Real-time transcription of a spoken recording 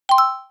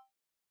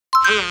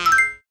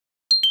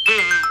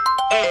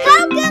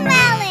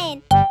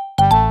Cocomelon!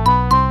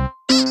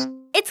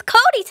 It's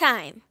Cody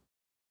time!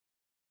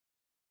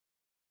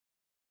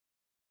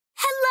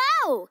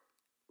 Hello!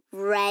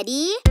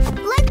 Ready?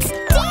 Let's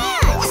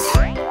dance!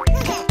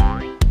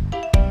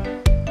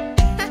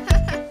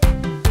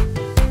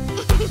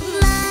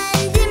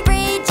 London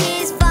Bridge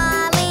is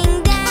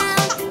falling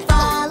down,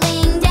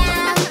 falling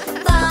down,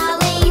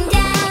 falling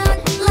down.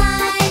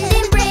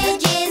 London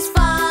Bridge is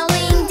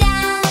falling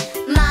down,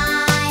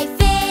 my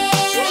fair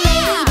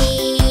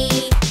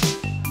lady.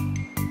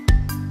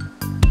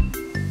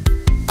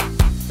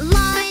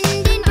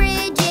 London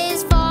Bridge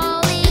is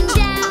falling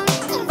down,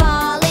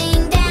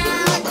 falling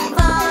down,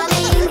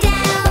 falling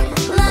down.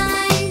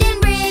 London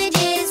Bridge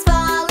is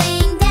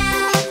falling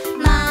down,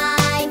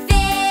 my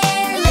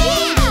fair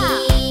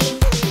lady.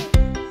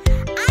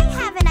 I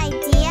have an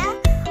idea.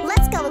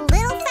 Let's go a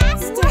little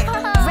faster.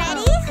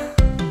 Ready?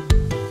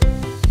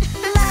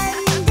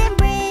 London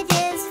Bridge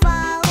is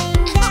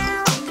falling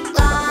down,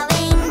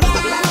 falling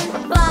down,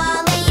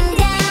 falling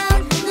down.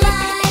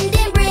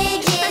 London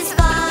Bridge is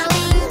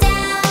falling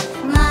down,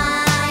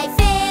 my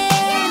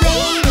fair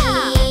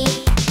lady.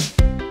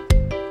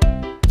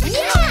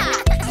 Yeah,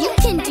 you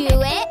can do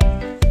it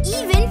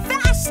even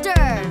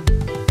faster.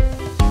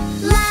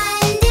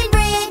 London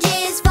Bridge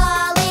is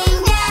falling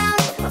down,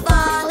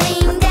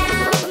 falling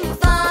down,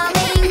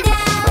 falling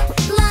down.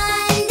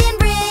 London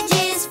Bridge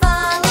is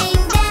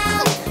falling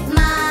down,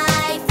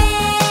 my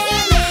fair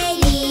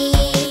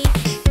lady.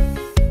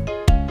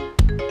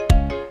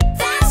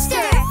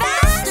 Faster,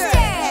 faster!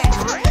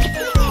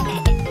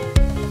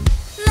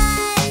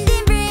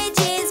 London Bridge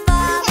is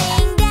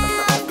falling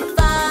down,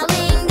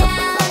 falling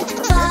down,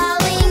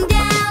 falling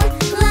down.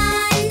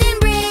 London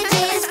Bridge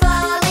is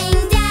falling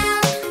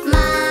down,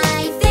 my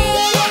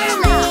fair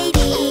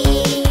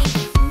lady.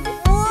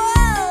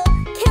 Whoa!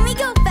 Can we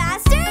go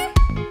faster?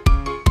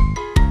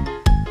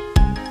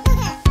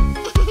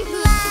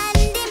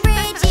 London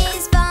Bridge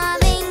is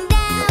falling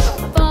down,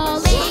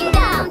 falling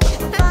down,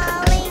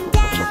 falling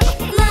down.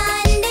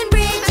 London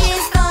Bridge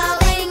is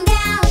falling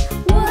down.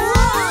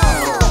 Whoa!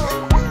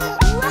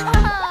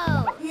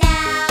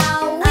 Now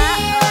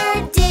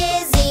we're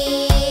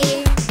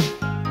dizzy.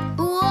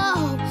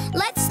 Whoa!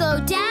 Let's slow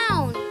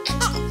down.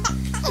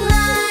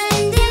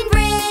 London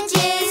Bridge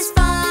is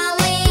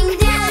falling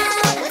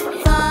down,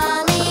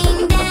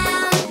 falling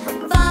down,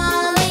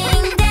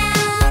 falling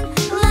down.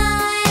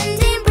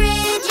 London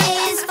Bridge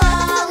is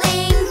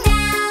falling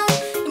down,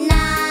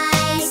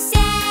 nice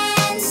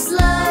and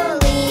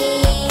slowly.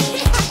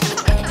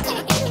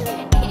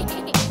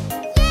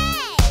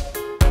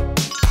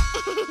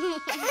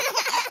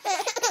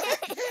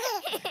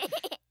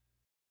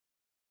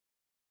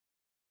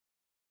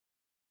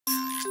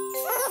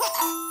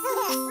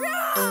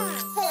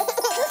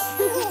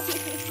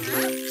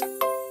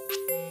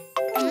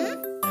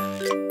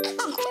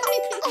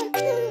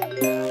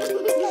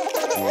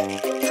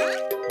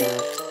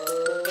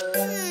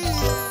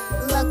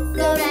 Look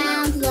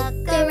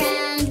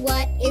around,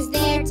 what is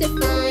there to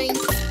find?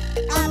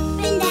 Up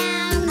and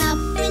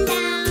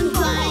down,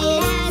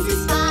 quiet as a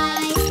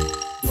spy.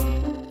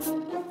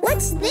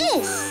 What's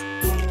this?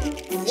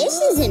 This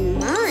isn't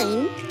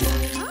mine.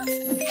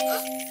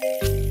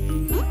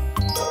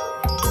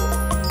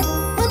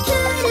 What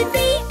could it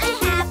be? I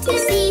have to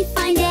see,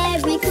 find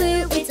every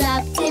clue. It's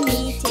up to me.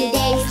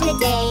 Today's the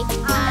day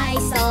I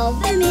solve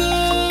the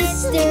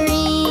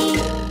mystery.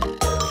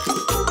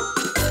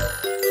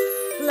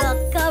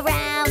 Look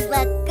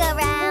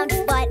around,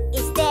 what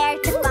is there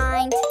to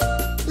find?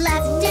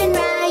 Left and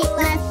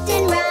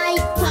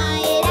right,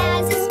 quiet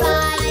as a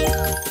spy.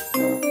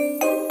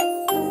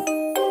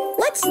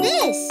 What's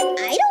this?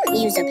 I don't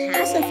use a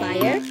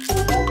pacifier.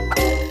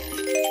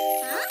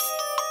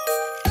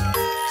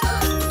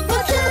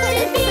 What could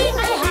it be? I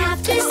have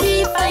to see,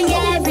 find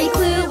every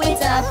clue.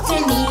 It's up to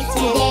me.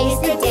 Today's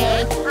the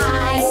day I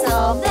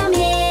solve the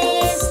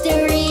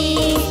mystery.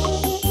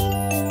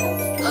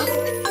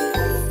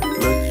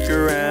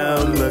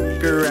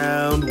 Look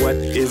around, what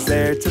is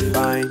there to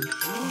find?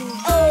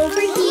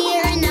 Over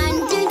here and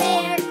under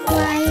there,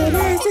 quiet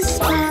as a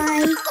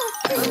spy.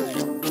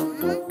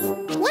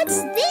 What's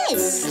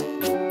this?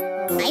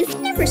 I've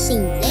never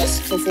seen this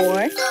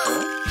before.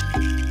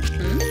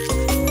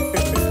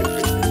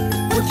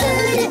 What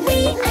could it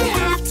be? I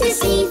have to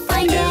see,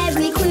 find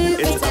every clue.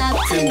 It's up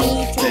to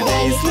me.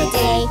 Today's the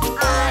day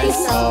I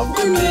solve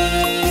the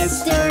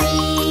mystery.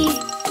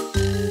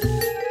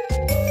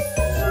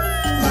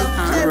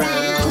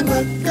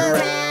 Look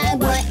around,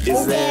 what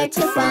is there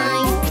to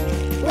find?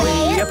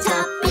 Way up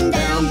top and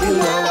down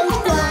below,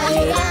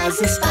 quiet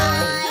as a spy.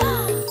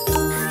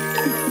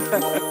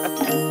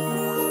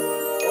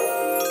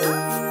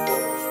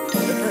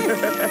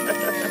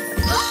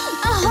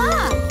 Aha!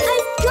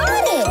 I've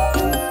got it!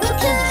 What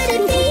could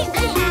it be? I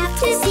have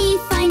to see,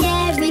 find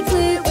every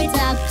clue. It's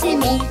up to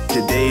me.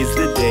 Today's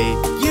the day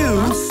you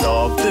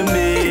solve the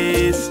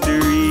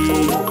mystery.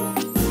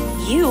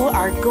 You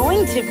are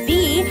going to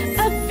be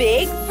a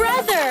big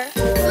brother.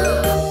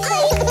 I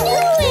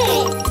knew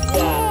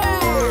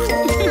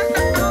it!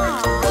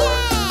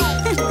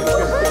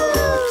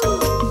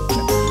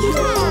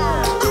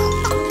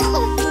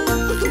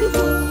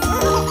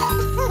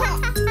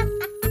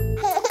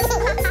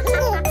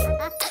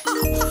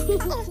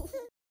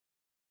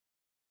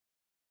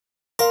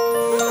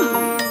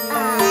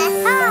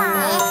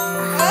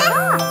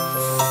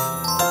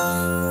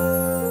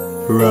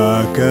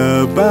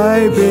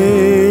 Rockabye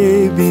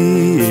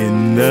baby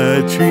in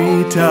the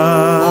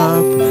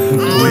treetop.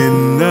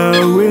 When the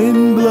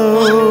wind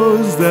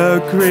blows,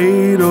 the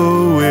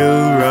cradle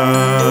will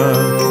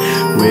rock.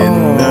 When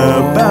the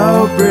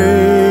bough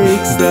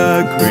breaks,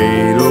 the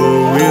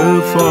cradle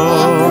will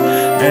fall,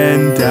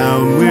 and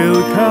down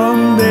will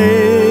come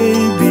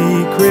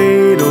baby,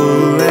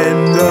 cradle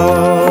and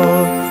all.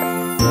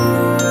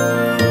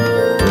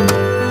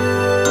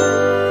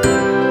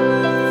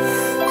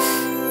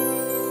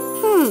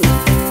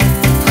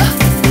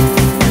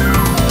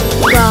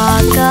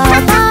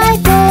 Rockabye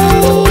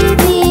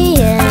baby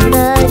in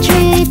the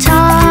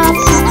treetop.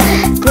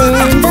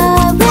 When the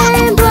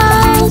wind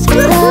blows, the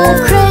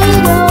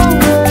cradle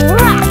will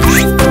rock.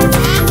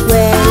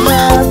 When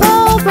the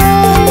bough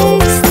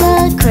breaks, the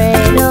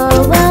cradle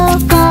will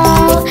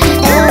fall,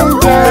 and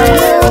down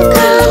will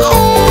come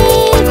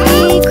baby,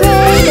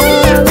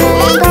 cradle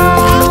and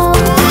all.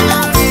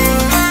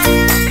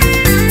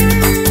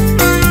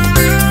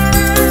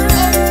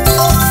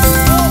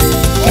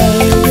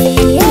 Baby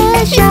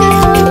is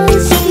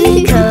yours,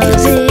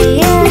 cozy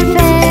and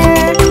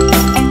fair.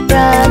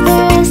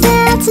 Brother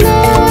stands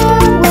near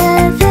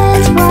with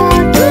his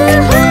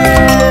rocking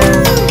hair.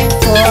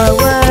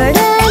 Forward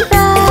and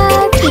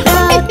back,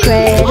 the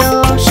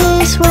cradle she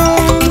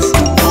swings.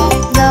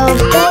 Though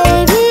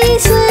baby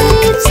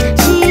sleeps,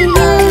 she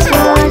hears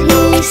what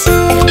he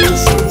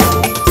sings.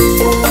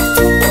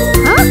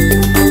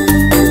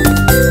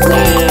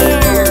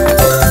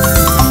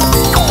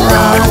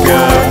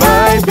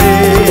 Rockabye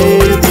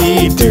baby,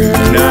 do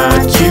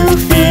not you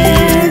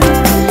fear.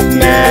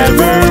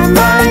 Never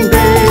mind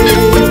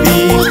baby,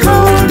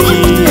 Cody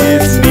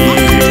is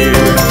near.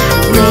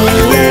 With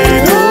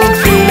little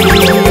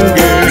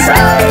fingers,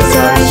 eyes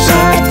are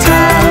shut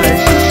tight.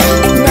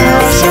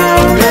 Now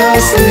sound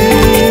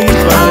asleep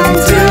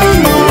until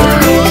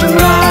morning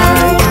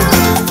light.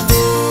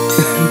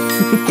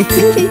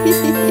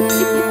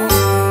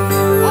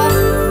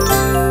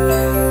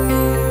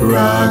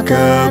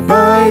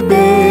 Rockabye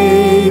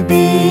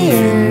baby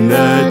in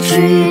the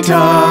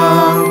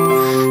treetop.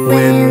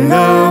 When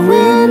the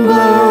wind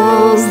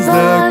blows,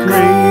 the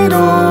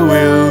cradle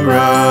will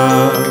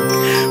rock.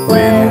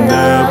 When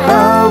the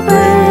bough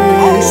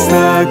breaks,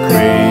 the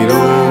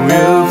cradle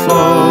will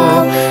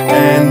fall,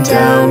 and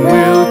down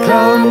will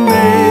come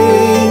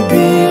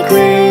baby,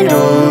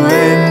 cradle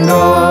and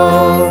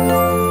all.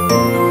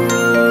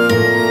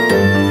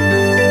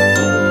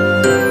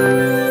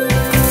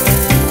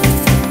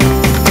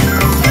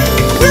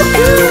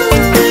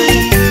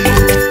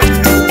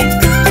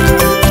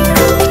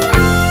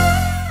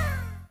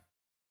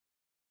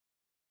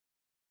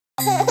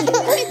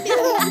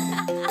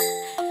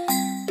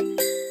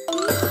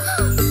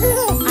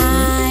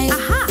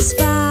 I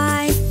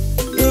spy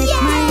with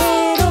my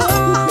little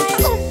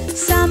eye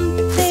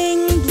something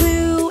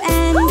blue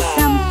and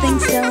something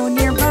so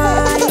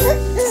nearby.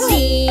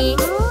 See,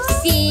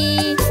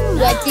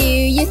 what do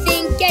you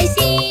think I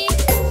see?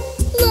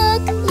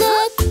 Look,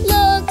 look,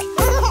 look,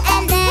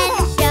 and then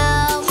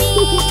show me.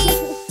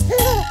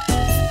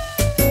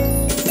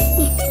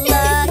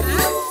 Look,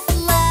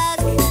 look,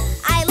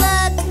 I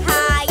look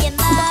high and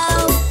low.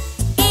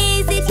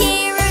 Is it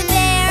here or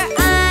there?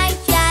 I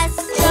just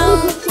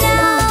don't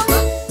know.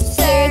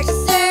 Search,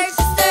 search,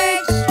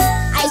 search,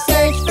 I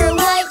search for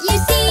what you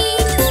see.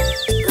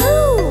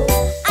 Ooh,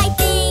 I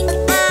think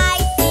I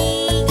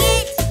see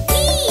it,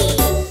 me.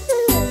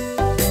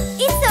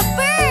 It's a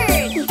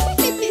bird.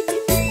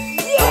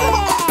 Yeah.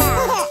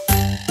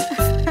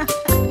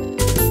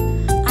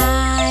 I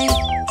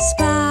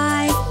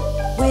spy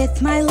with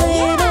my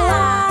little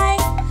eye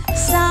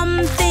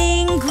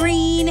something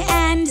green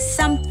and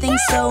something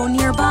so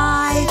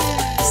nearby.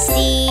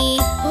 See,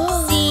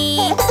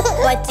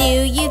 what do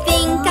you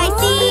think I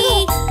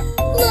see?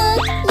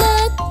 Look,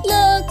 look,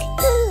 look,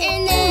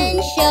 and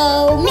then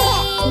show me.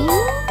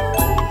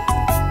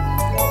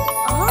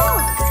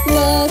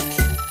 Look,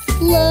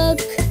 look,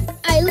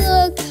 I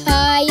look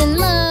high and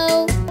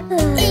low.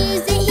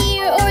 Is it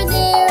here or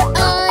there?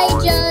 I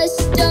just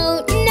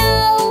don't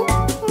know.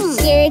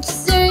 Search,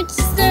 search,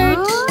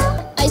 search,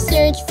 I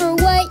search for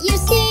what you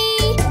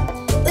see.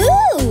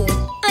 Ooh,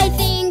 I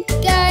think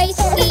I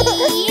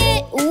see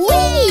it.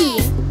 Wee!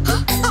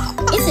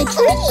 It's a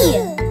tree.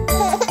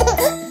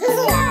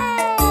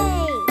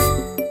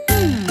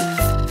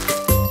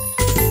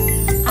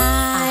 I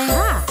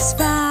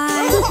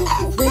spy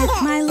with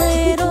my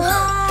little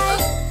eye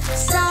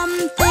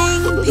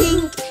something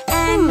pink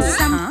and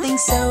something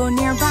so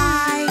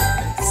nearby.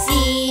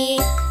 See,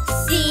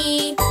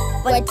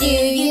 what do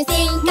you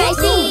think I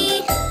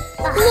see?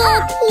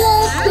 Look,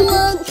 look,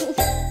 look,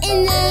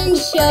 and then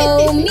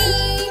show me.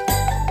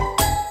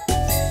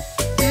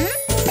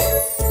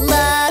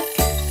 Look,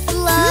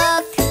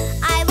 look,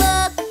 I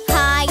look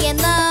high and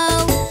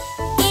low.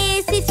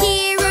 Is it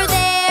here or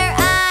there?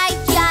 I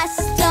just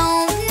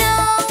don't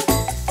know.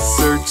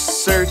 Search,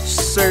 search,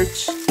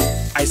 search,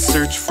 I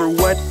search for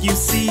what you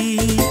see.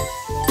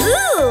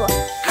 Ooh,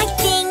 I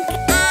think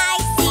I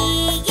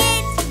see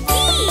it.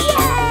 Me.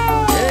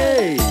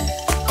 Hey!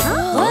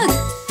 Look,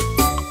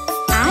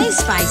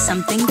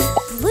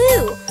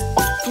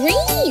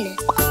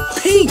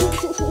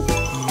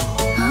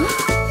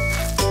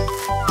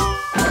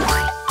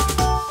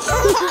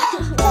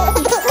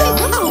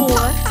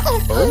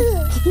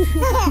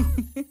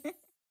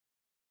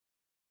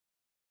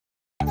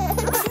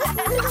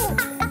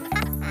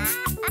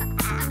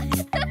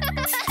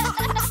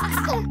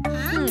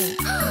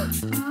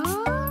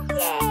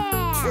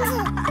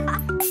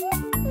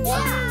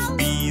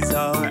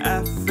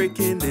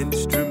 African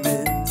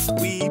instruments.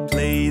 We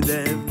play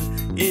them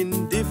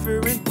in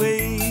different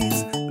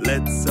ways.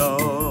 Let's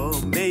all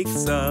make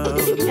some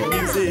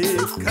music.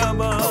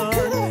 Come on,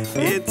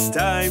 it's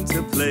time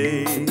to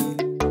play.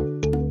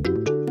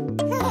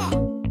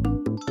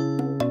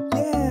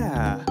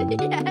 Yeah.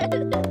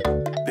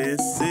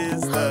 This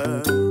is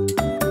the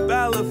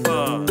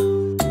balafon.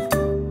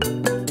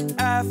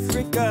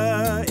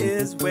 Africa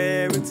is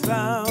where it's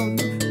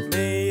found.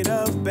 Made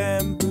of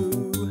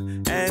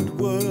bamboo and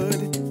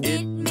wood.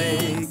 It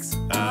makes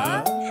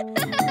a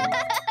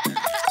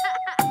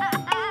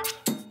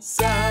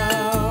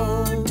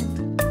sound.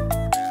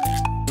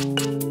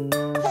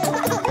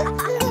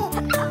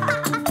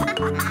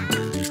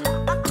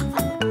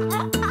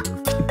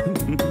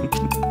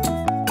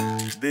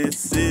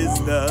 This is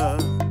the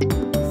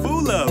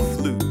fula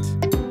flute.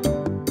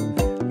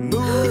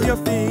 Move your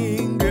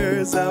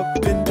fingers up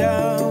and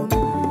down.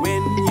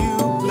 When you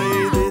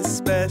play this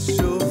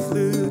special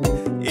flute,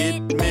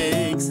 it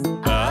makes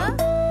a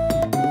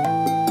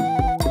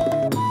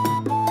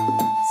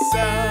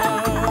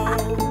sound.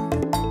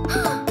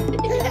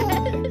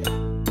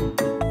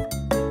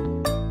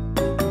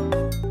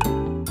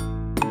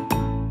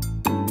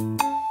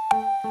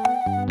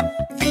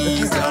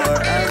 These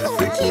are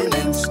African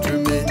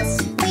instruments.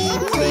 We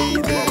play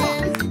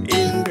them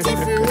in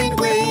different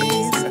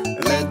ways.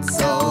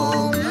 Let's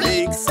all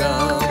make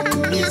some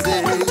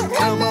music.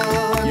 Come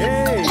on,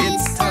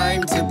 it's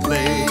time to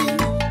play.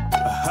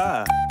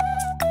 Aha!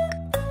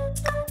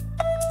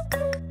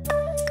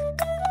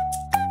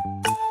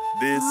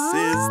 This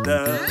is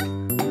the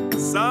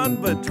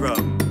samba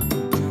drum.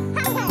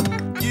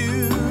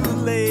 You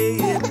lay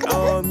it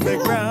on the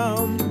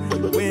ground.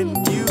 When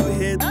you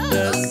hit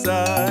the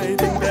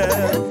side and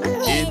bell,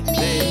 it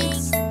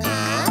makes a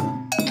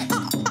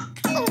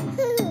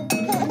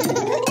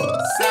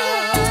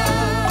sound.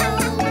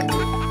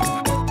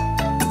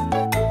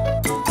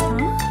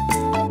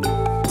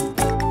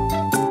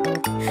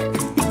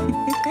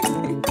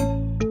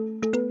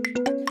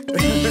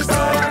 These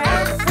are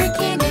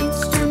African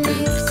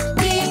instruments.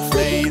 We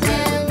play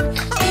them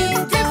in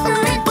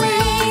different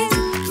ways.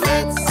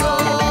 Let's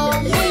all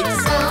make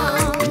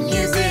some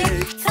music.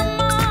 Come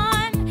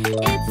on,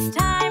 it's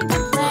time to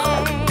play.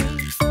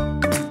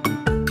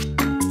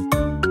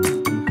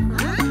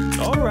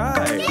 All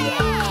right.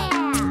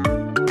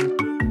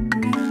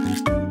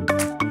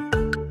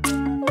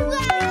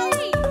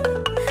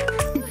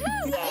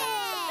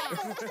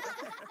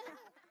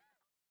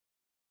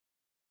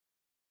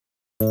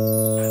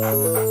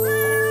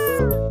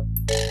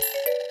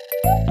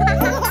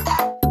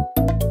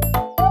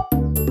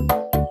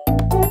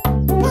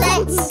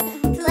 Let's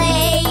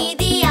play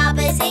the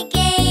opposite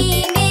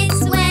game.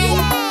 It's when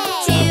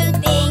two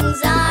things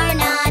are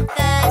not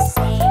the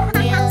same.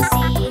 We'll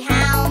see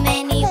how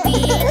many we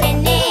can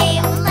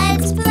name.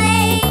 Let's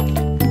play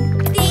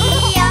the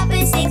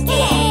opposite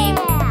game.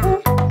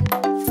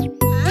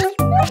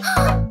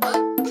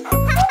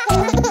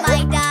 My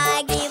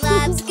doggy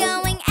loves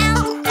going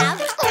out,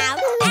 out, out,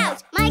 out.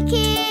 My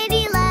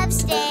kitty loves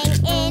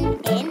staying in,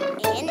 in,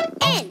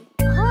 in.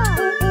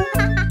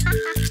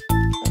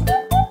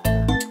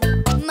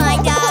 My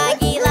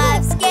doggy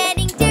loves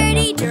getting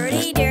dirty,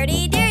 dirty,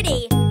 dirty,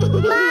 dirty.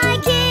 My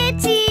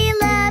kitty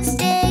loves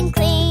staying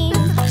clean,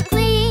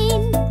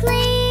 clean,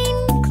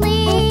 clean,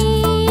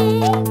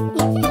 clean.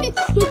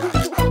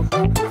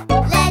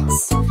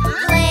 Let's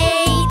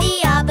play the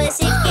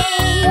opposite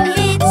game.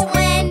 It's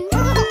when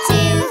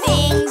two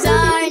things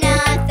are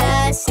not the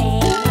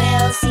same.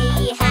 We'll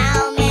see how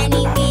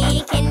many we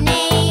can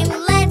name.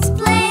 Let's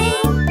play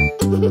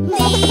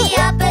the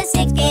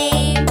opposite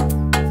game.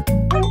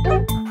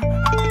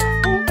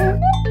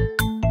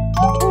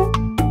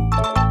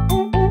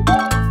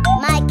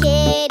 My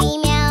kitty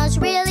meows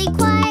really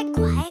quiet,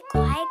 quiet,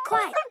 quiet,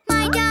 quiet.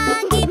 My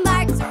doggy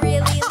barks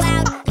really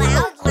loud,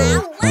 loud,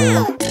 loud,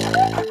 loud.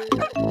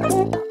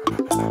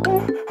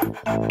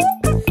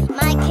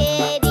 My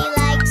kitty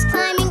likes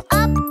climbing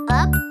up,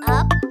 up,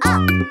 up,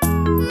 up.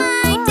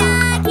 My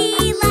doggy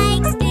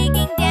likes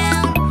digging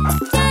down,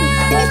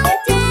 down,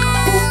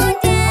 down,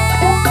 down.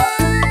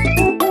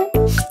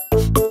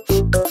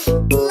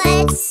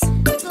 Let's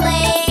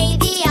play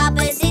the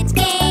opposite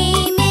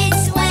game.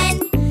 It's when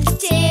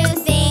two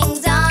things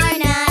are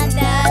not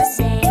the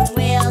same.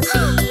 We'll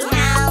see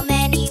how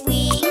many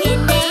we can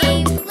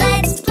name.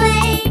 Let's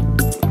play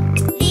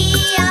the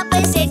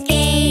opposite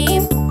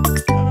game.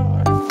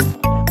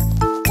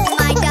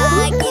 My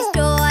doggy's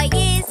toy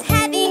is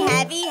heavy,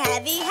 heavy,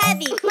 heavy,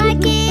 heavy. My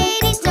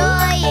kitty's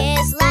toy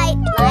is light,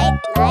 light,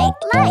 light,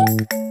 light.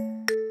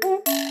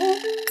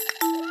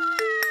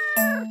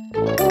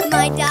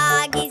 My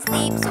doggy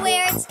sleeps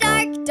where it's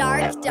dark,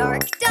 dark,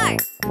 dark, dark.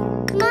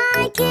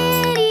 My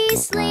kitty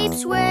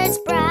sleeps where it's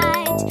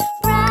bright,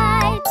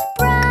 bright,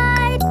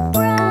 bright,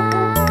 bright.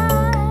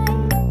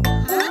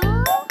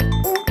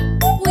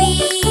 We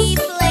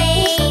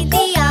play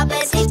the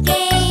opposite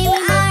game.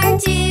 Our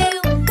two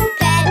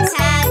pets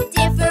have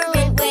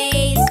different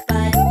ways,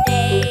 but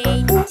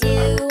they do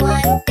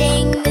one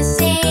thing the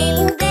same.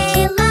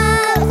 They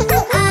love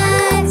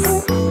us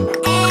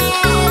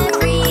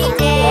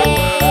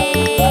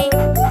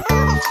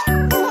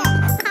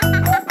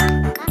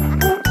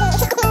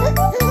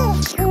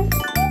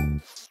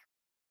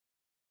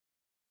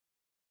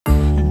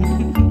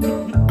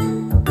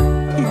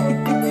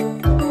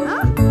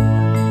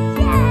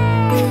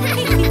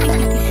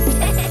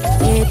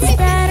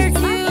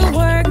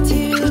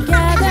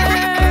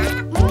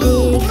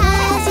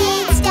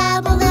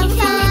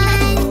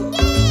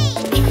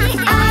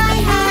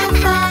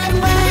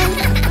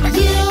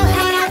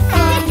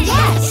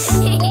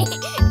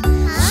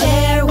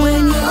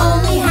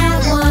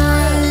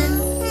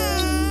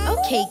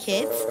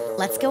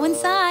let's go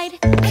inside.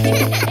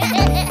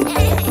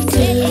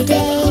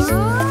 Today's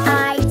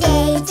our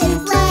day to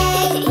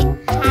play,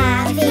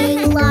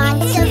 having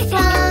lots of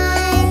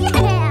fun.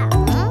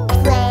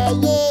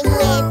 Playing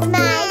with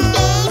my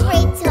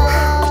favorite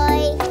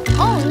toy.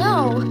 Oh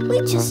no,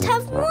 we just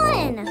have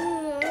one.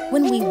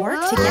 When we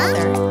work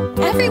together,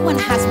 everyone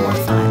has more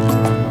fun.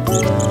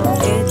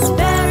 It's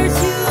better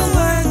to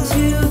work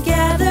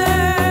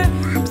together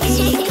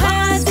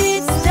because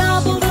it's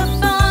double the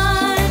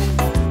fun.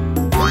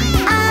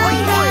 I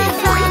have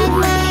fun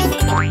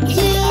when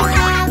you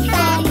have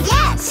fun,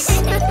 yes.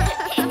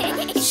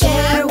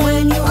 Share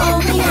when you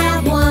only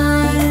have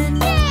one.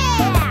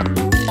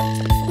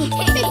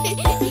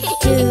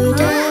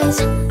 Today's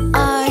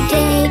our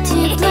day to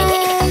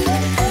play,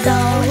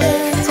 though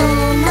it's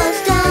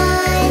almost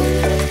done.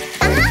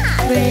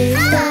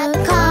 Race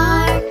the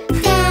car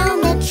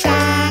down the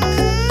track.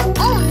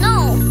 Oh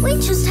no, we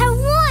just have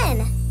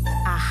one.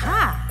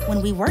 Aha!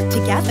 When we work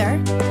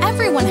together,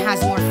 everyone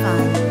has more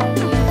fun.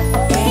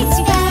 It's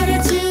better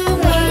to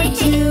work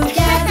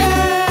together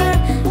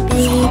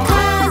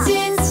because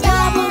it's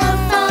double the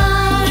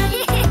fun.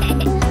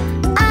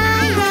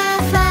 I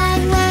have fun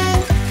when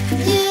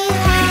you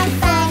have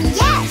fun,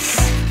 yes.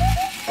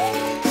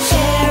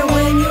 Share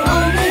when you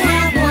only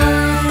have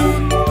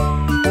one.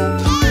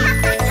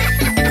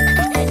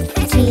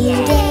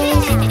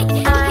 Today's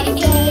our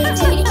day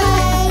to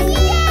play,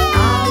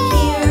 Out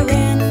here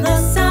in the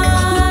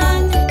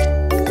sun.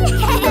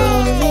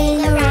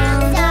 rolling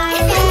around our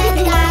head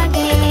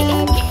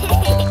garden.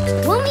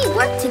 When we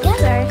work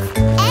together,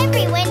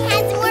 everyone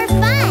has more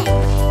fun.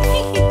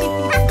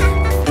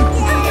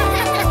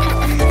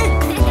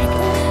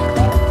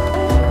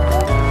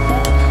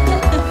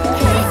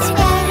 It's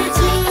better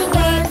to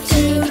work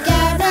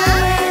together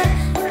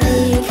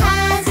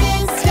because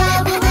it's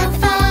double the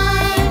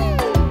fun.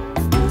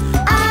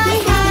 I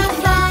have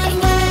fun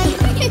when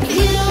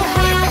you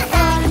have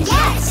fun,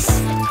 yes.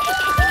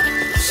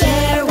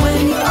 Share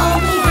when you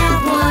only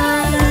have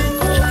one.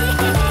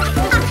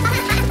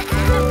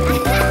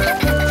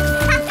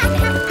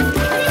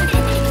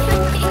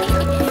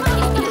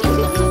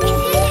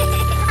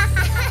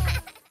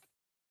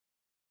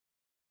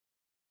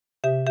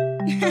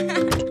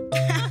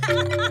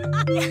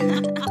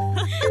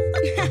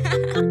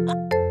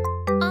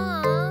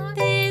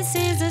 This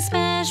is a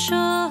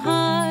special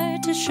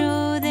heart to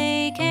show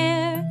they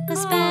care. A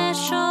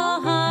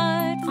special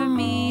heart for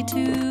me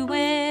to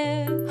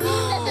wear.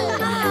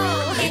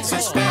 It's a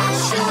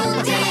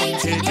special day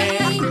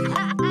today.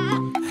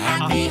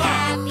 Happy,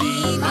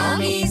 happy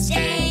Mommy's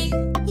Day.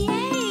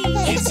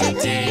 It's a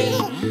day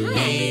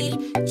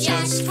made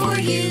just for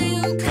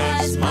you.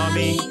 'Cause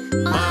Mommy,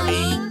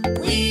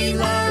 we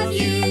love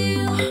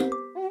you.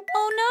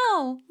 Oh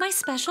no, my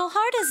special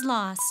heart is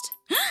lost.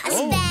 A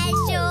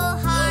special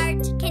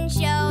heart can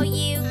show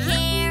you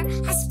care.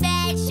 A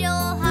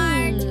special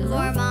heart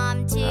for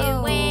Mom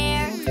to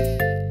wear.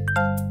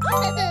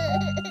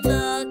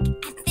 Look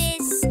at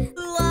this,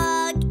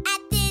 look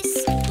at this.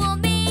 We'll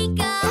make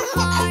a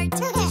heart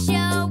to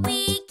show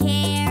we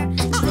care.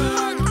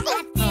 Look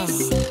at this,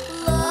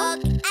 look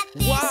at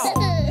this.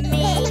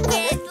 Made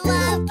with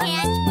love,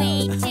 can't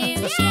wait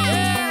to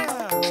share.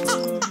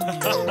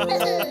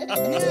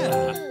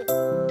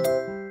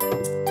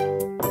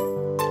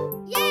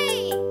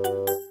 Yay!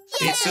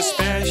 It's a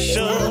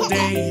special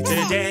day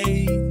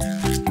today.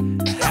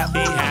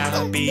 Happy,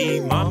 happy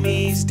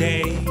Mommy's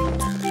Day.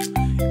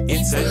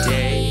 It's a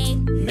day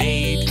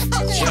made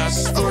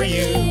just for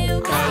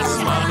you. 'Cause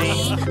Mommy,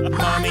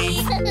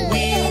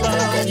 we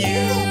love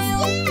you.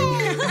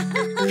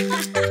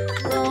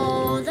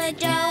 Roll the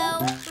dough,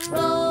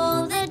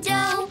 roll the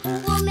dough.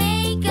 We'll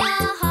make a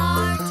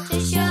heart to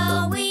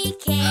show we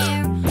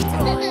care.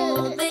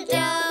 Roll the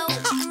dough,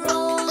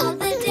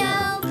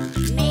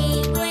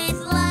 made with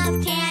love,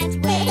 can't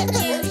wait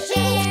to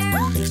share.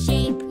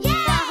 Shape the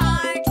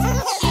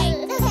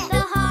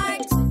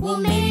heart, we'll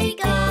make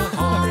a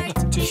heart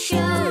to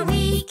show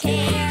we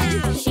care.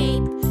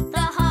 Shape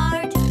the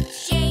heart,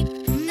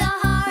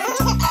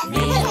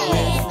 Made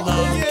with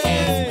love,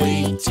 can't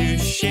wait to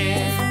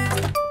share.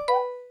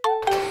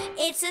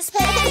 It's a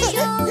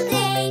special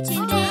day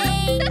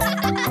today.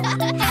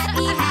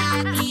 Happy,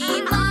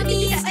 happy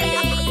Mommy's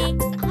Day.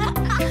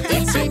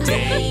 It's a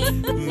day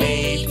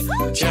made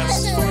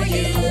just for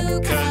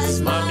you.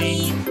 'Cause Mommy,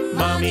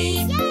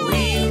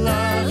 we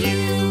love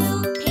you.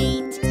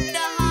 Paint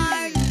the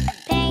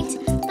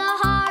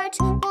heart,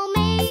 we'll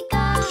make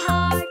a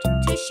heart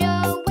to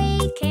show we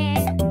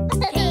care.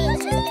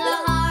 Paint the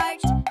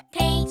heart,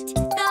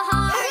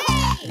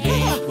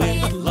 Made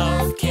with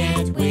love,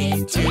 can't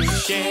wait to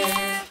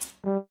share.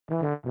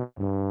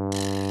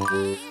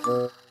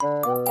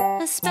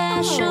 A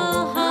special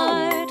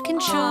heart can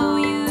show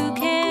you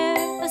care.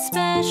 A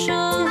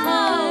special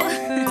heart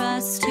for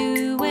us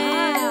to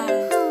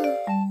wear.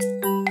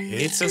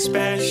 It's a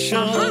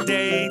special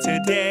day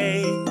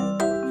today.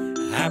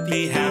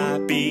 Happy,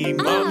 happy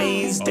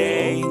Mommy's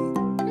Day.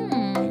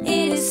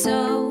 It is so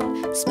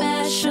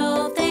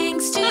special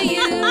thanks to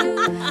you.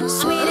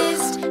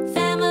 Sweetest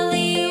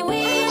family,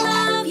 we love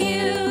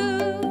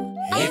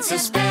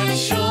It's a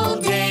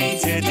special day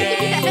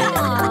today.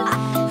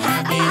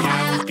 Happy,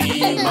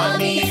 happy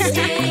Mommy's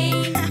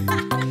Day.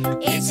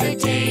 It's a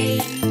day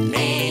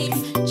made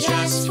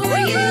just for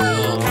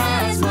you.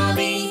 'Cause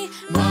Mommy,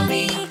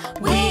 Mommy,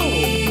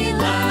 we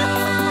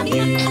love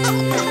you.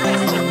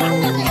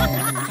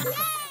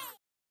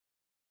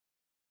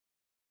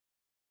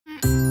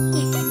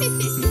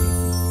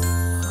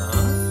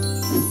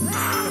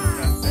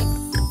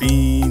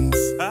 Beans,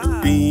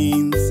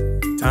 beans,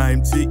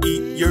 time to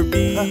eat your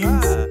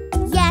beans.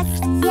 Yes,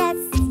 yes,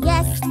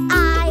 yes,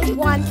 I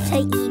want to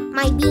eat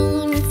my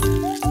beans.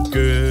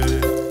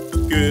 Good,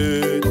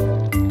 good,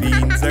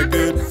 beans are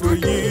good for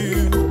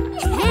you.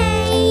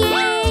 Yay,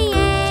 yay,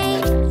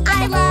 yay,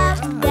 I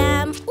love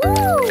them.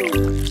 Ooh!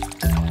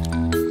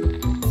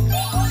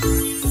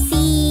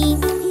 See,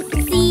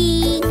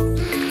 see,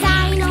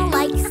 Dino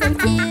likes them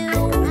too.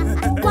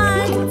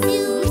 1,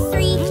 2,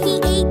 3, he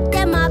ate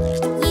them up,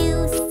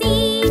 you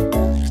see.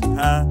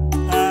 Ha,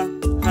 ha,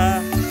 ha,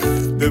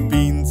 the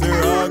beans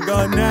are all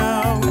gone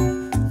now.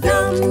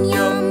 Yum,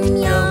 yum,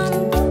 yum,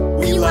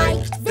 we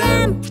like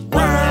them.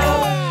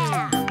 Wow!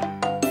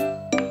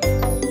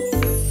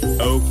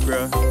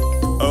 Okra,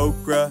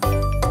 okra,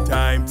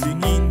 time to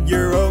eat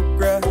your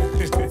okra.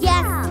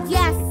 Yes,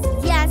 yes,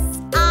 yes,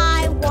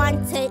 I want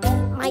to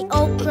eat my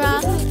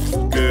okra.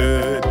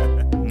 Good,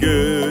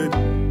 good,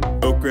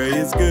 okra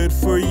is good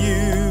for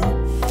you.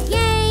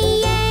 Yay,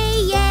 yay,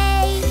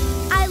 yay,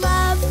 I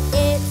love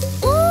it.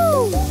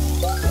 Ooh!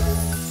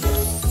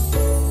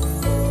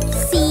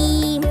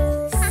 See,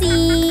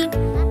 see,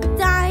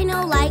 Dino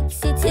likes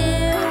it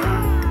too.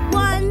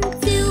 1,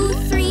 2,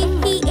 3,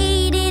 he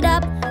ate it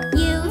up,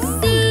 you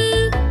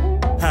see.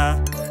 Ha,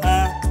 ha,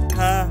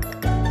 ha,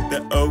 the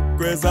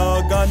okra's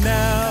all gone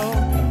now.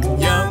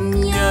 Yum,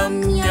 yum,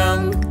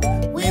 yum,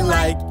 we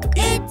like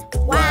it.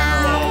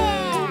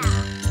 Wow!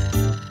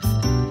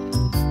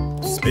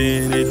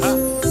 Spinach,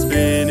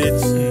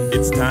 spinach,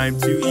 it's time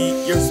to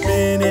eat your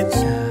spinach.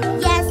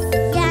 Yes,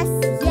 yes,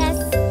 yes,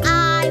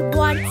 I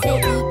want to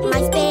eat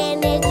my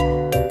spinach.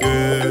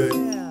 Good,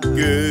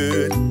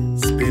 good,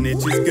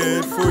 spinach is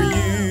good for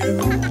you.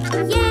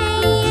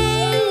 Yay,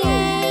 yay,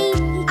 yay,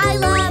 I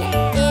love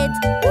it.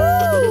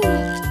 Woo!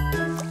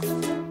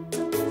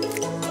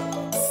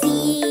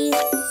 See,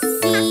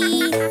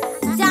 see,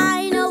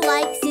 Dino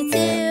likes it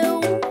too.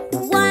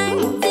 1,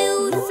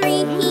 2,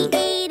 3, he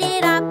ate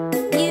it up,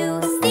 you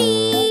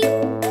see.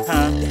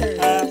 Ha,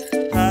 ha,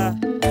 ha,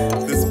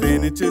 the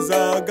spinach is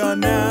all gone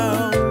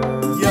now.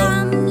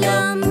 Yum,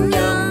 yum,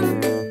 yum,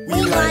 We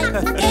like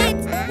it.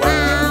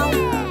 Wow!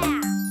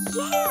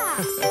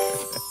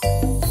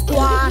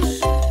 Squash,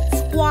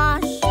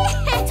 squash,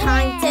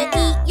 time to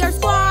eat your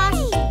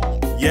squash.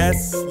 Yes,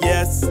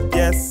 yes,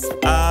 yes,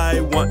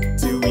 I want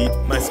to eat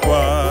my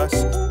squash.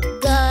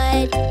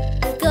 Good,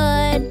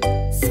 good,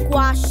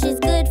 squash is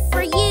good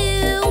for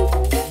you.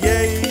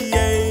 Yay,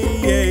 yay,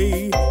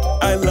 yay,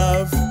 I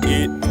love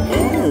it.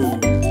 Ooh.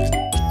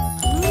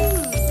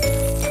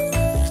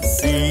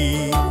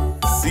 See,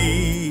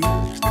 see,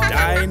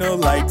 Dino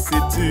likes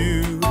it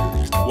too.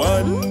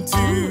 1,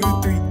 2,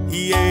 3,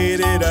 he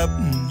ate it up,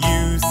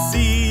 you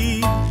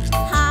see.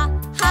 Ha,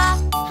 ha,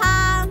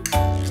 ha,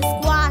 the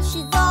squash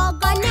is all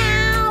gone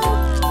now.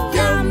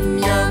 Yum,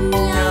 yum,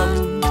 yum,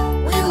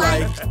 We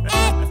like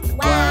it.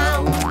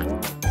 Wow!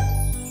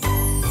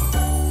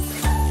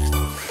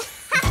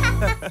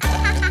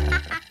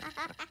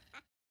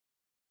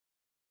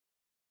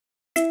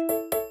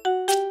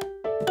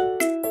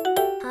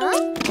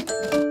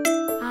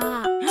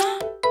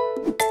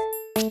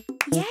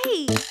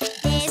 Yay!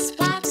 This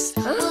box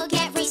will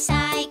get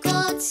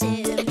recycled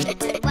soon.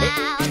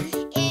 Wow,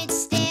 it's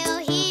still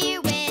here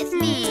with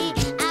me.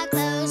 I'll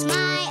close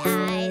my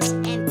eyes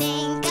and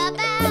think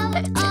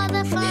about all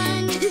the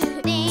fun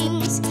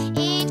things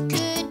it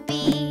could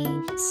be.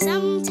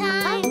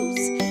 Sometimes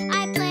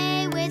I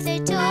play with a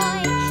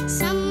toy.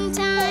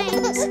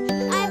 Sometimes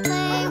I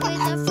play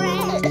with a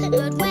friend.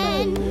 But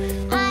when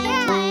I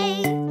play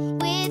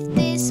with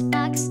this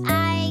box,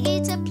 I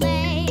get to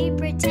play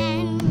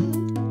pretend.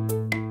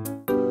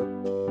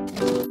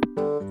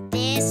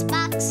 This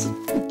box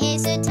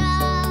is a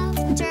tough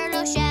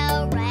turtle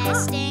shell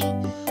resting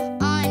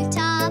on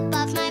top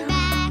of my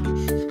back.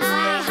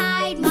 I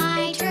hide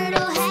my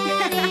turtle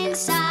head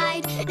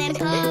inside, then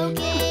poke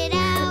it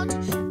out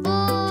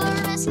for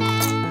a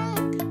snack.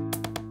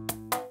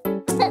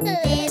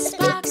 This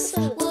box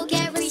will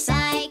get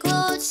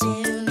recycled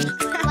soon.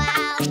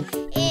 Wow,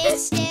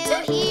 it's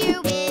still here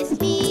with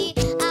me.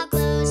 I'll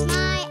close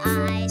my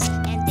eyes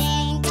and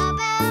think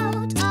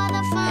about all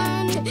the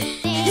fun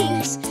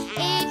things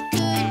it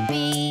could be.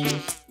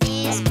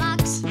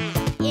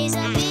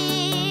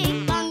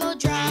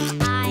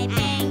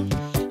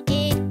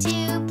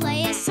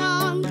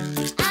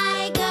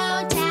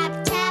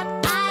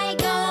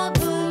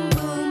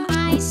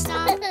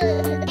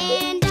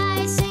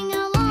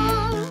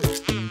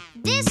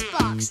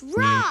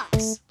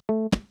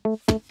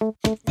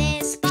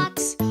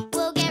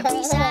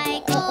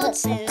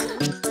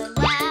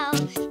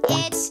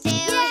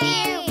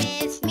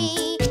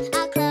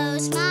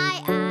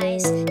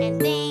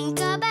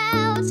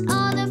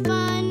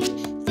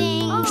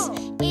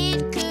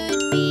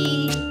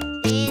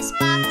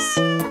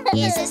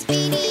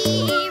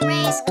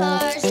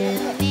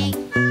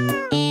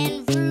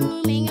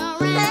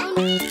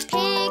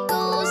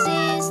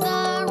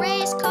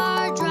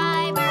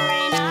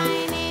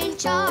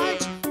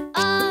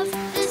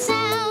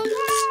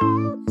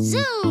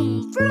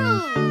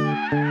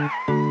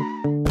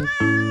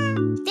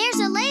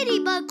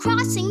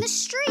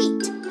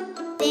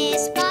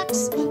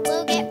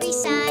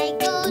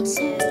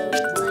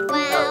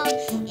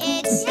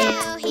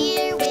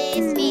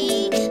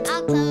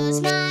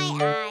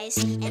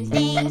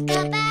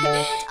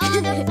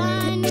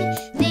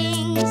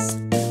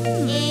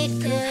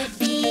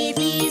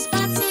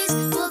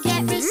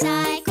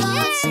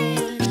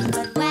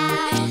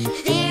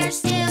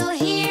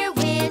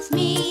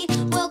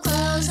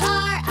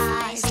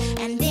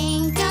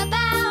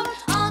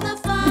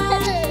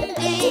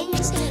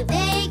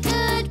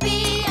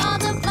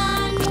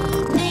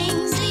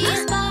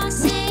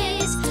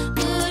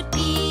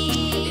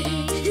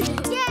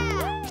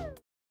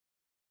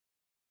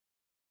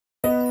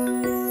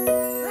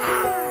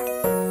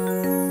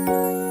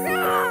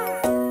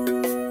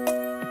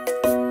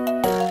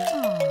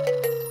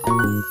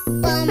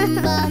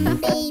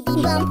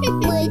 bump,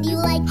 would you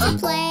like to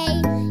play?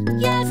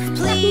 Yes,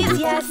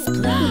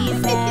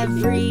 please,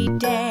 every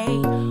day.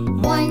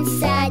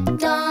 Once at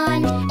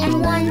dawn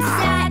and once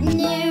at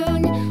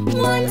noon,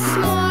 once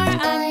more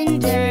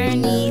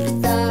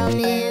underneath the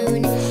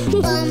moon.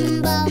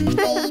 Bum, bum,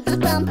 baby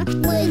bump,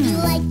 would you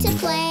like to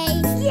play?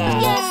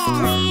 Yes,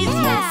 please,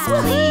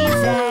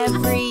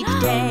 every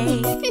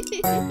day.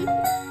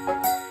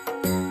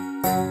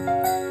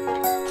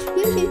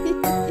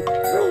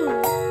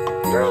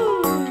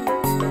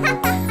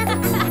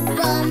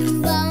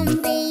 Bum, bum,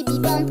 baby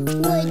bump,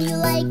 would you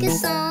like a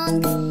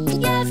song?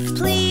 Yes,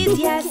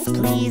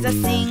 please, a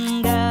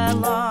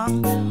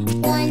sing-along.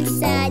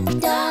 Once at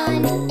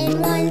dawn and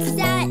once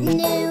at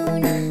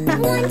noon,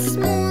 once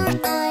more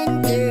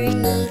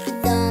underneath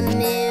the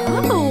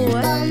moon.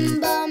 Bum,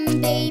 bum,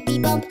 baby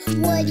bump,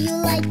 would you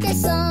like a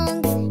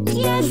song?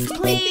 Yes,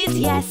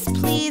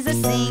 please, a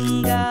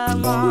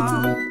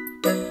sing-along.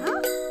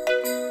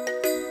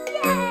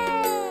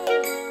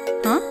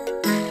 Huh?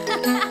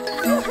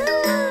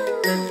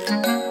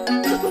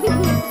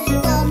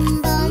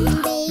 Bum, bum,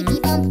 baby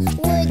bump,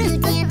 would you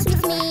dance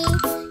with me?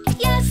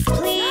 Yes,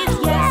 please,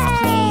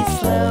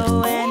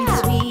 slow and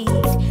sweet.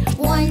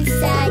 Once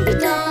at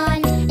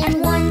dawn and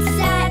once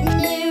at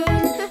noon,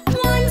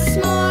 once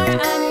more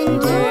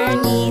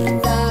underneath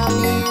the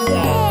moon.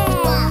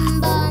 Bum,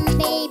 bum,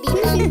 baby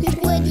bump,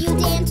 would you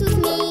dance with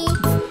me?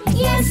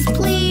 Yes,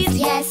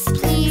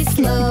 please,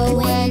 slow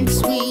and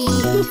sweet.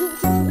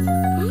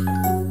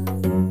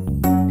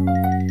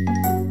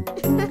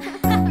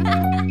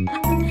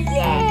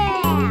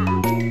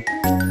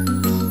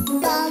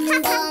 Bum,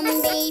 bum,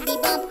 baby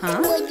bump,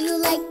 would you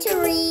like to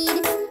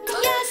read?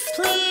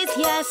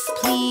 Yes,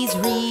 please,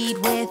 read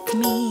with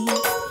me.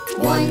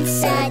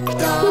 Once at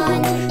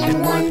dawn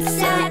and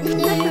once at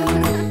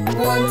noon,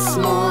 once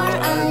more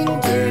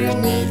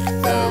underneath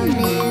the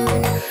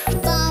moon.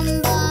 Bum,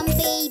 bum,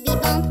 baby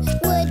bump,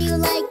 would you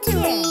like to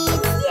read?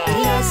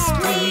 Yes,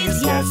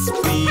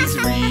 please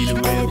read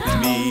with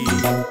me.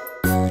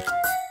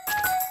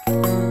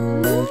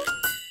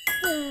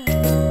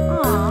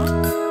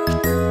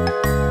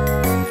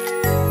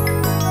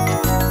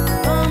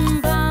 Bum,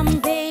 bum,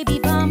 baby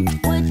bump,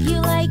 would you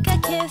like a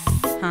kiss?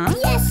 Huh?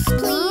 Yes,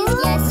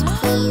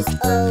 please,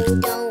 oh,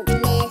 don't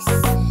miss.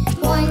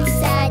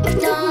 Once at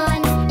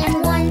dawn and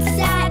once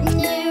at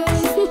noon,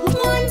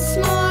 once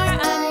more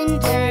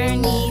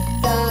underneath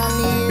the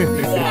moon.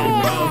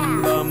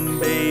 Bum, bum,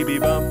 baby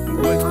bump,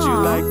 would you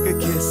like a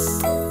kiss?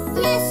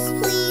 Yes,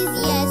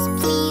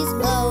 please,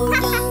 oh,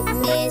 don't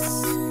miss.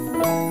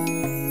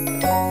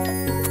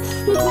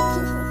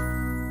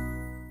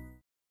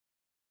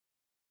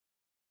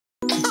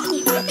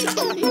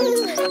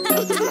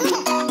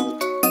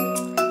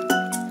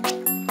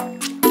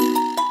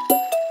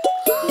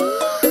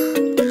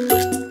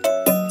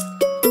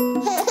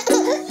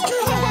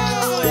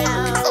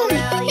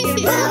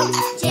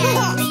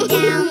 Gently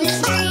down the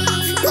stream.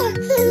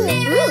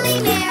 Merrily,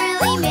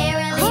 merrily,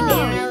 merrily,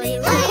 merrily,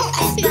 life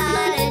is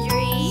but a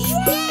dream.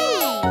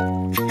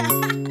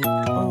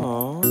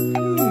 Aw,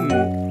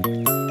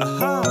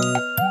 aha.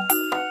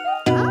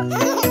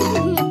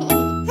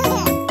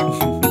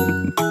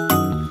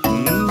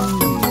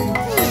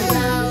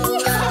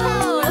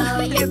 Row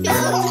your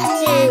boat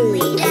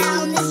gently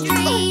down the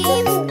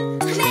stream.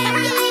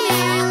 Merrily,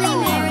 merrily,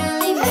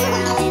 merrily,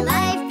 merrily,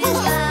 life is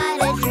but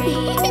a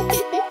dream.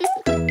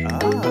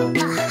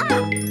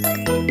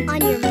 On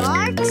your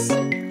marks,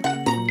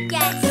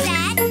 get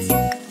set,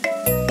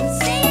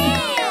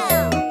 sail!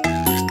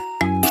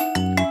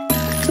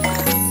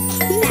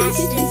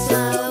 Fast and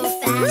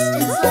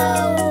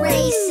slow,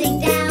 racing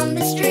down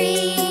the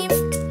stream.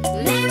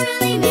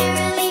 Merrily,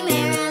 merrily,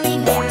 merrily,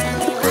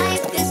 merrily,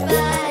 life is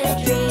but a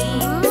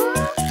dream.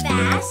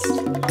 Fast,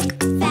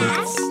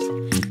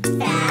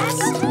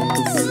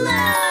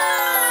 slow!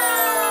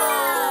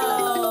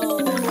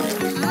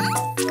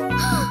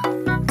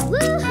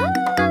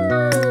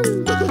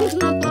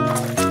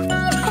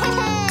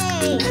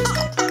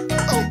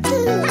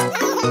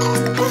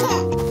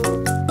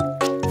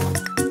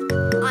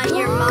 On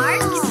your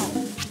marks,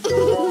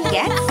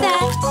 Get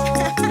set.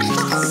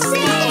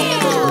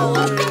 sail!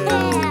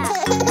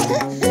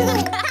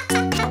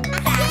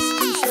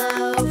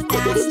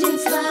 Fast and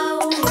slow,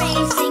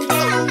 racing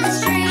down the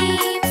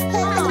stream.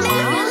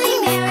 Merrily,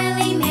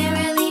 merrily,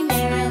 merrily,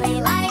 merrily,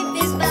 life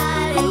is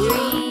but a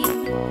dream.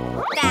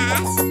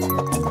 Fast,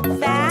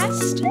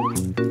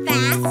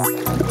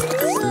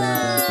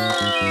 slow.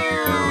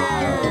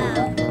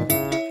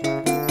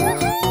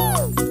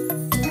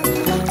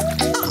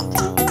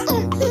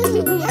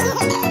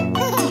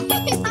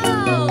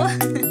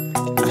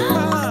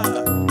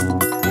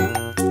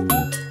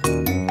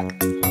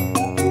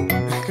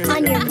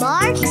 On your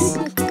marks,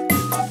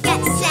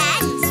 get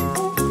set,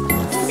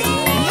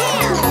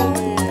 sail!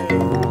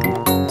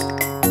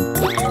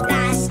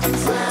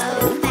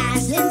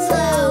 Fast and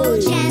slow,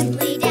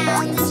 gently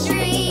down the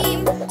stream.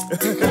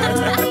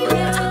 Merrily,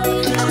 merrily,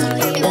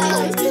 merrily,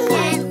 merrily,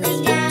 gently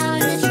down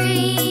the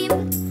stream.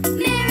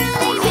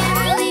 Merrily,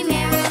 merrily,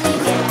 merrily,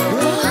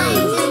 merrily,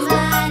 life is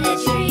but a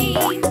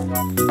dream.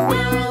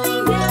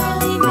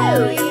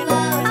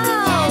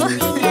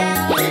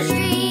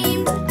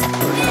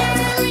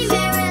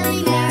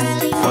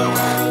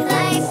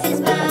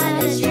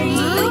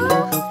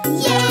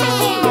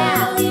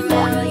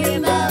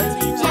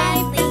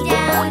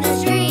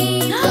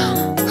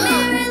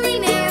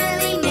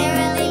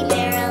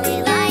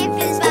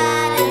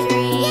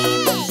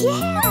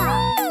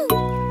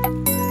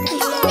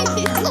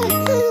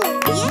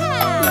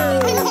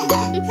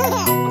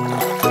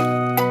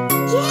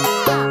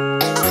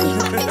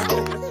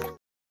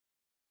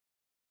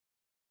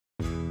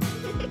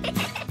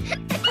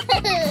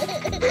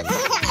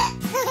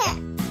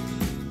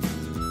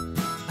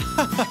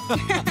 Old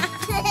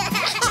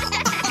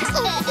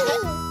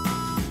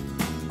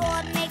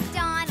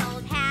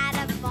MacDonald had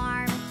a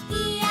farm,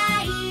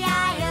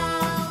 E-I-E-I-O.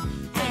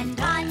 And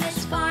on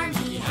this farm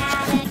he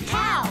had a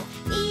cow,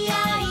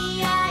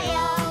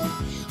 E-I-E-I-O.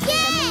 Yay!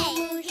 A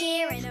moo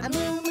here and a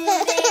moo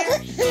there,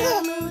 here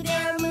a moo,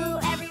 there a moo,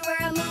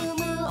 everywhere a moo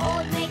moo.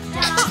 Old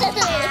MacDonald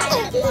had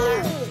a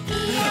farm,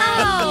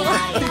 E-I-E-I-O.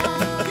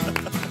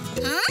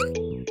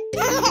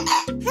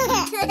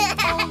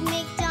 Old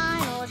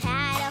MacDonald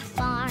had a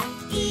farm,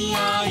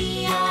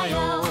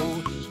 E-I-E-I-O.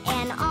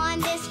 And on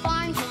this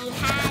farm he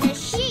had a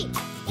sheep,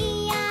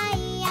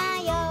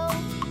 E-I-E-I-O.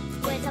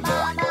 With a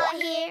ba-ba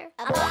here,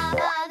 a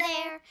ba-ba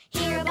there,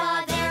 here a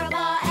ba, there a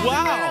ba,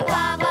 everywhere a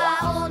ba-ba.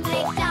 Old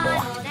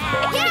MacDonald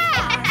had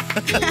a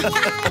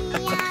farm,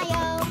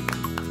 E-I-E-I-O.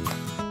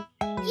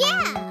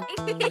 Yeah!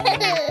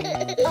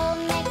 Old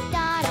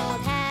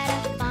MacDonald had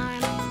a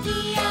farm,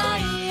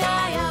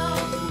 E-I-E-I-O.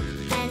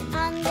 And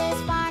on this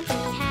farm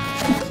he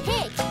had a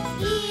pig,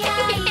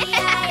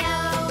 E-I-E-I-O.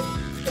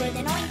 With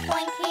an oink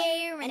oink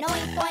here, an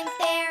oink oink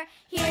there,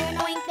 here an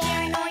oink,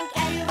 there an oink,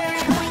 everywhere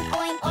an oink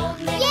oink. Old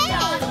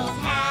MacDonald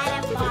had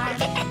a farm,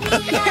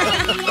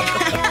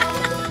 E-I-E-I-O.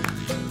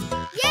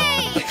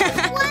 Yay!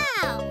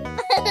 Wow!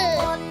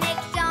 Old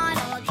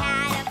MacDonald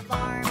had a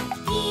farm,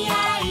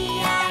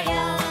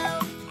 E-I-E-I-O.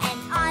 And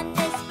on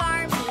this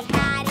farm he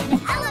had an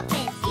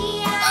elephant,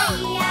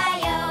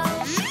 E-I-E-I-O.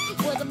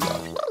 With a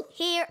bloop bloop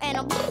here and a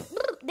bloop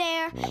bloop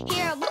there,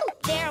 here a bloop,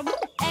 there a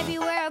bloop,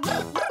 everywhere a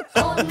bloop bloop.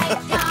 Old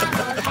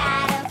MacDonald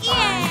had a farm,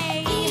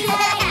 E-I-E-I-O.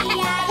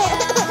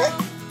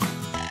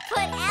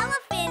 Put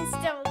elephants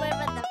to live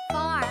at the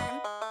farm.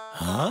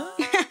 Huh?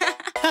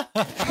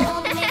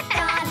 Old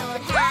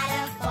MacDonald had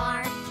a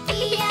farm,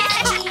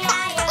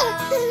 E-I-E-I-O.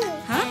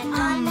 And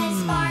on this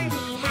farm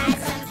he had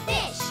some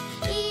fish,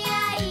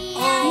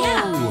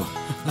 E-I-E-I-O.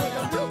 With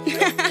a bloop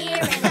bloop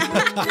here and a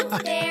bloop bloop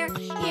there,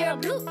 here a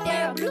bloop,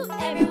 there a bloop,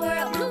 everywhere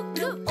a bloop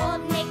bloop.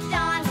 Old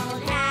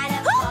MacDonald had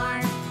a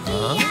farm,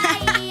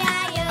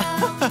 E-I-E-I-O.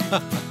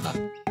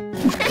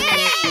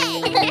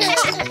 Yay!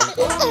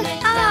 Old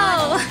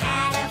MacDonald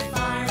had a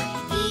farm,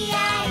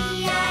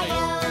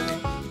 E-I-E-I-O.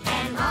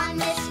 And on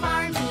this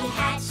farm he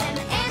had some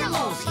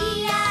animals,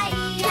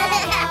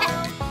 E-I-E-I-O.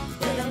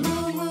 With a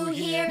moo moo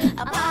here,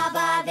 a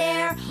ba-ba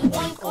there,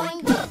 oink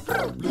oink, bloop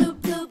bloop, bloop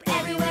bloop,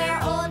 everywhere.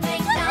 Old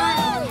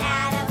MacDonald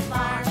had a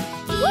farm,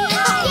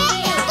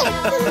 E-I-E-I-O.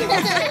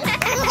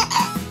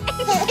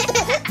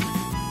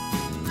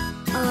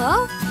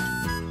 Oh?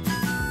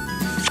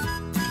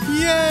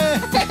 Yay!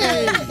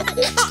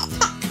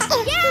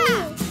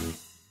 Yeah!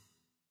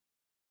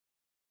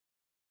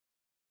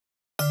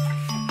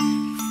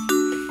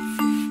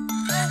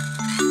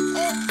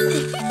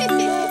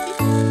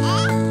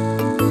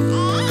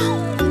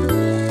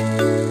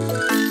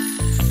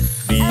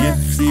 The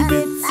itsy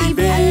bitsy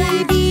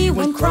baby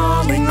went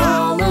crawling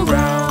all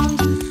around.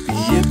 The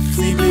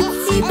itsy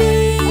bitsy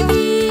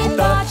baby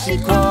thought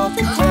she'd crawl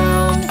to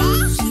town.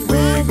 She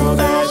wiggled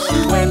as she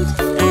went,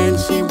 and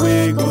she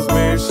wiggles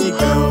where she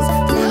goes.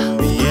 Then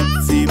the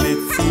itsy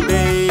bitsy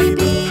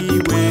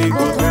baby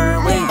wiggled her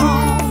way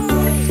home.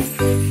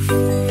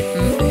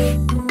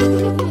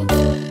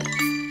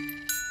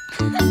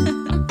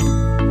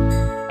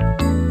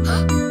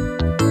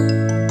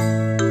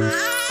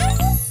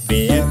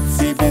 The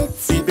itsy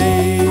bitsy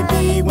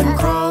baby went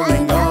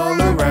crawling all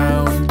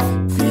around.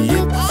 The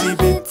itsy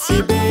bitsy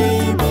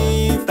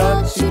baby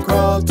thought she'd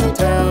crawl to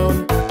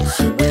town.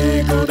 She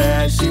wiggled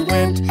as she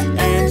went,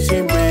 and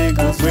she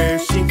wiggles where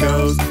she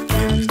goes.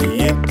 Then the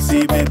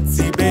itsy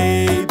bitsy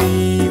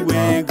baby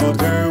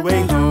wiggled her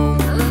way home.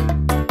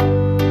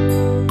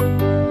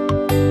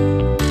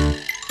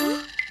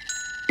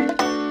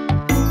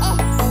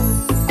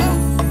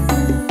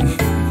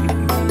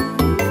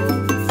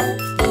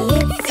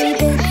 Itsy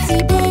bitsy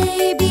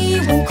baby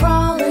went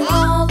crawling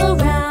all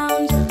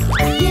around.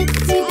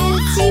 Itsy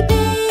bitsy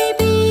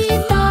baby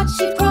thought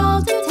she'd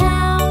crawl to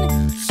town.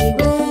 She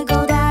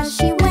wiggled as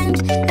she went,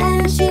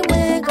 and she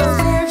wiggles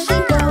where she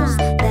goes.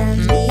 Then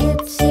the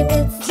itsy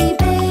bitsy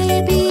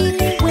baby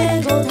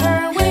wiggled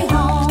her way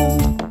home.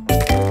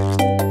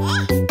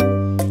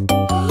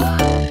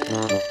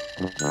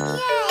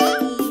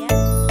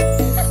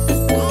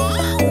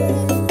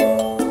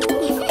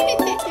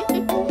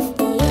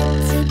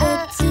 Itsy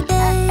bitsy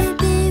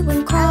baby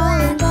went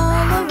crawling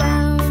all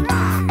around.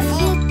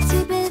 Itsy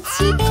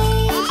bitsy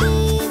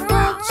baby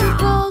thought she'd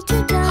crawl to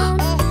town.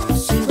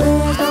 She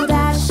wiggled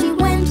as she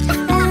went,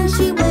 and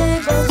she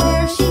wiggles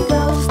where she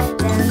goes.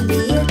 Then the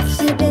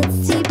itsy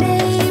bitsy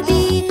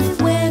baby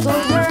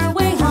wiggled her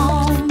way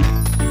home.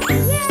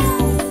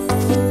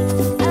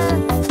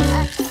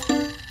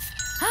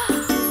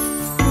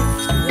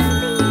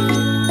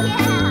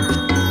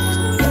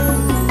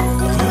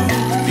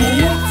 The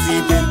itsy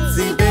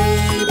bitsy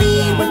baby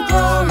went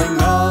crawling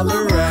all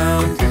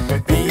around.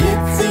 The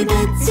itsy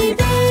bitsy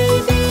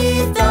baby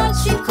thought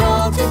she'd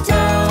crawl to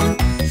town.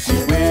 She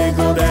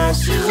wiggled as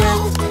she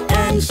went,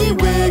 and she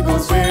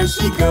wiggles where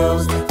she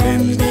goes.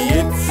 Then the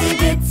itsy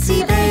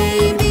bitsy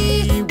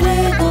baby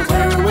wiggled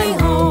her way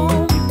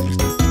home.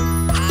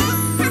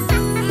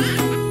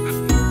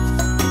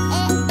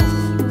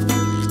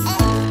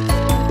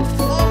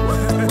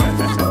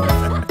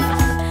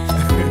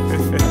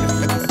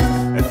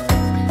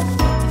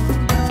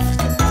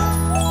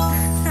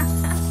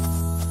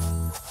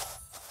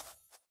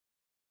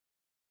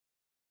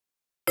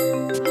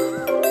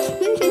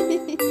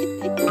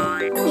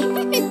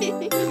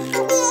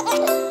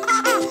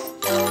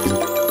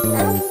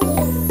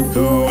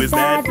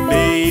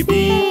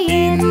 baby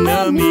in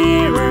the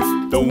mirror?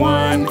 The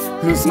one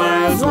who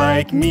smiles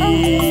like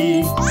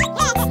me.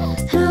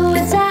 Who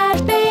is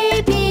that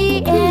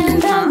baby in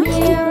the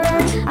mirror?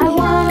 I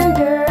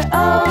wonder,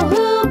 oh,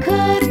 who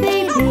could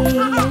they be?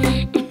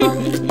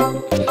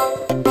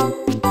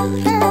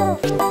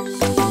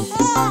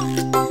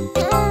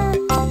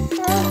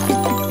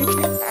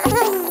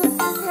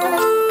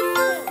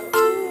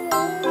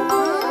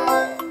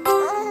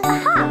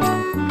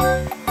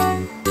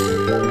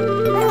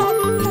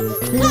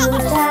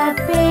 Who's that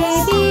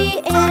baby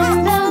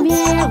in the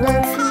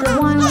mirror? The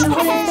one who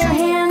waves their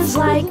hands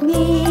like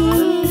me.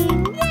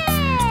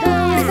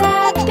 Who's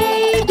that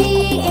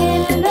baby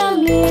in the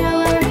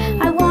mirror?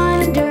 I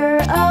wonder,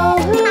 oh,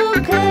 who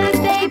could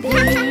they be?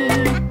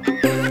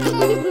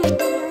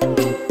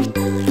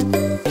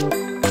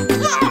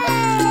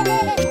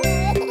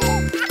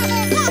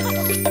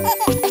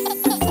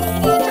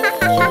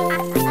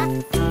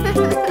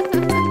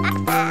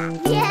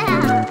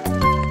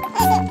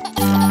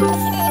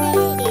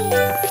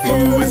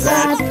 Who is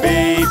that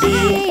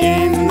baby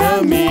in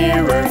the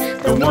mirror?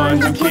 The one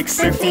who kicks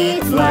their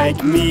feet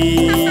like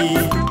me.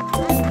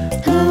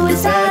 Who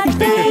is that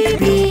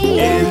baby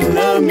in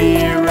the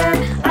mirror?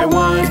 I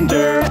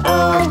wonder,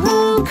 oh,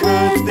 who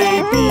could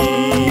they be?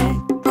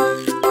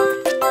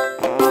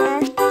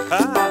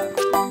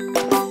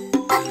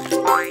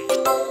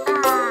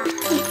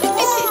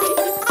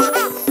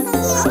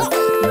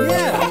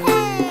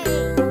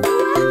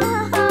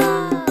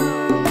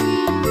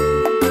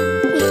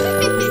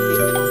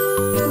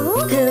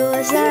 Who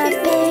is that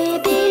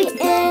baby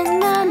in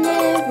the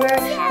mirror?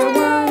 The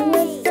one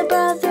with the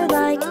brother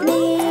like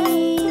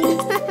me.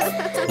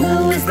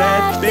 Who is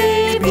that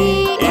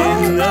baby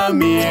in the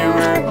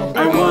mirror?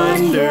 I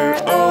wonder,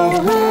 oh,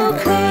 who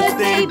could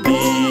they be?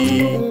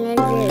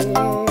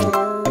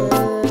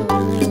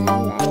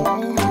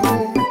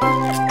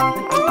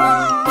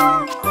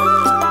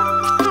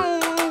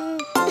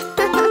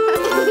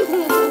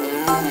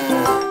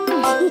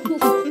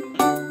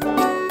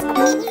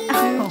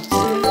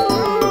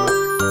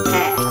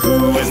 Who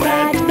is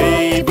that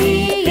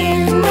baby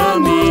in the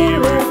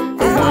mirror?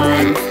 The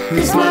one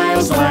who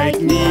smiles like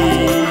me.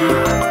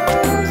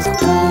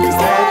 Who is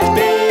that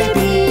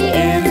baby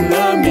in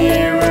the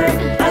mirror?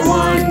 I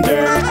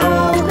wonder,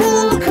 oh, who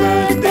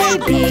could they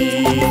be?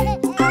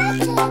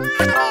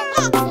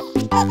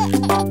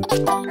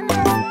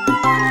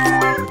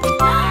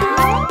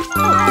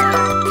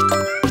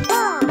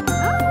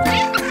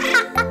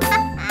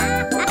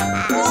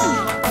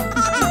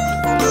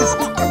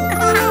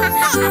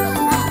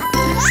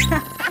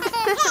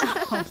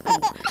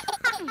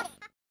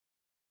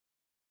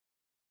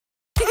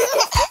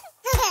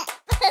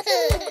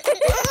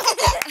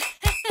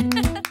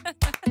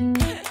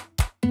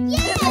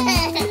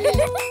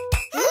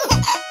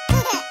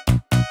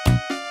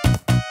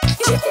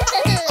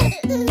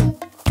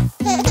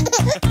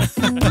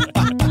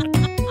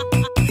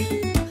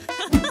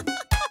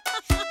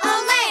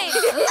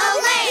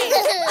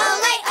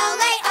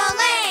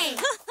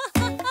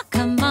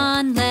 Come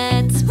on,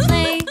 let's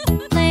play,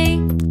 play,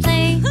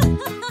 play.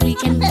 We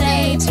can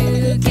play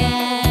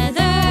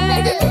together.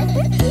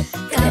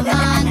 Come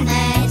on,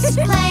 let's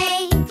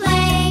play,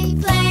 play,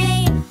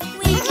 play.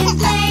 We can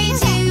play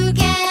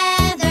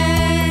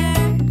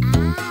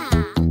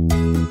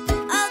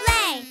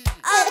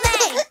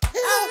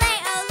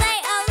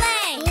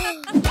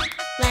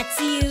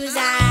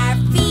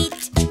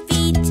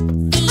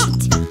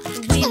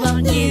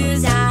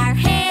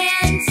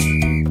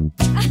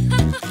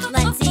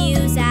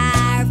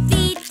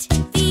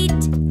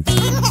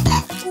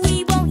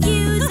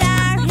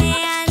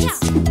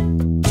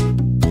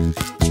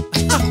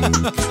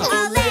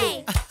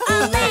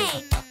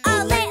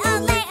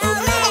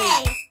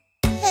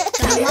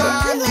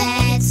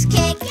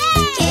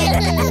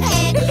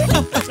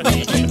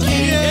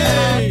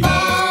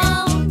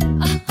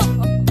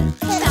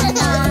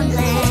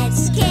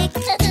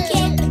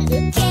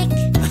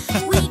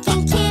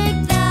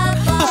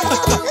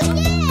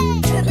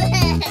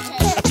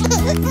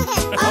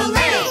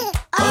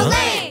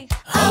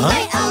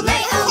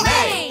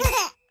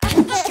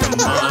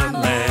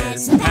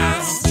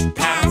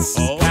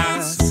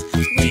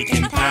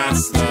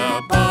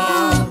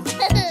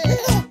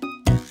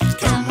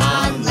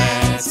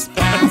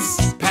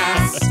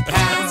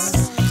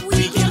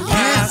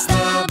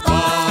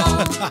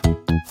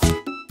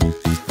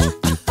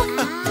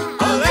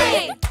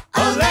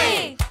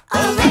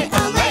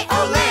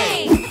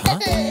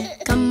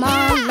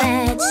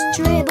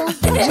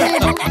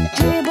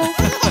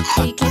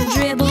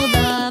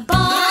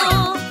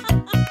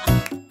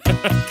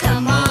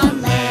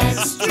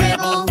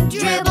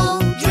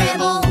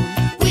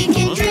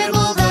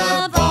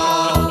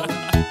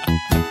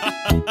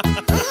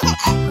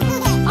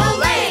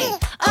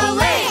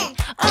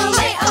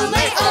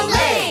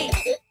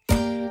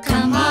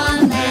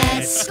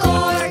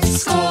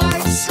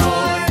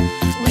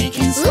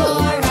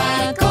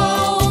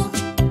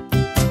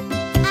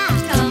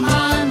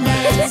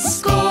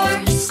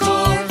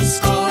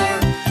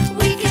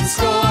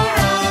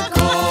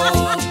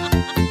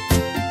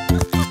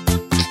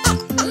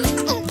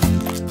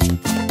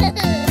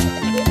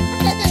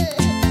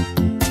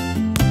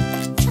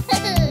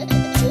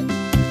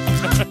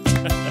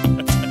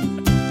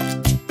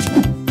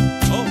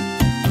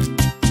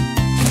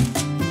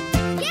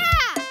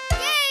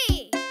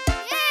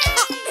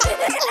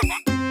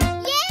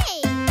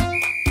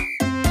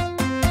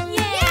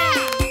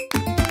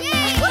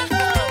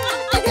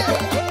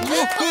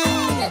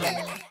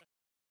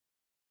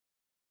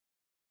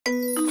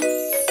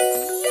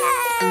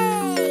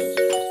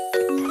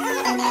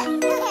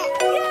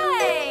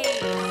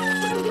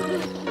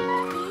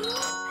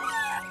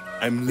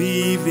I'm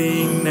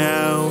leaving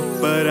now,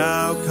 but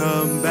I'll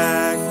come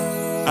back.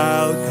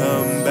 I'll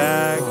come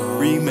back,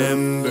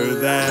 remember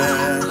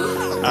that.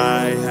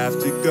 I have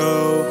to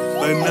go,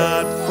 but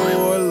not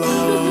for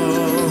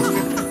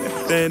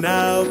long. Then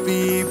I'll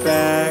be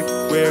back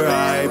where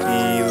I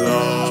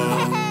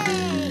belong.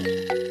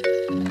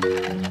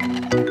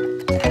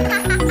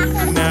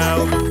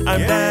 Now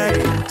I'm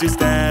back,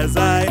 just as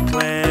I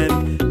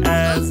planned.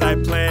 As I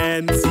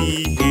planned,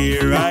 see,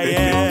 here I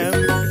am.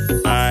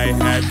 I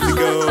had to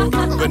go,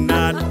 but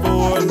not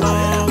for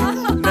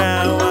long.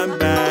 Now I'm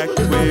back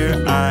where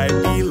I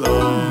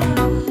belong.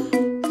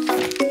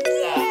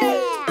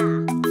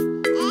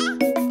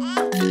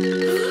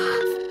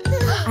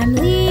 I'm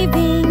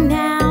leaving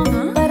now,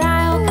 but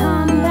I'll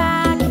come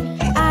back.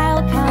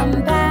 I'll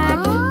come back,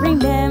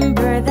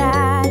 remember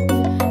that.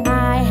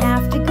 I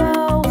have to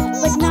go,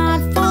 but not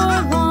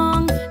for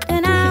long.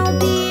 Then I'll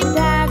be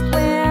back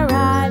where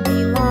I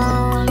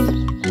belong.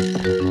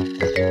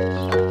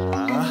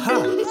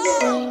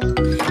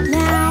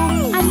 Now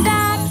I'm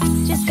back,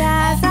 just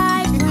as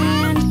I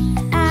planned.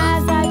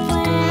 As I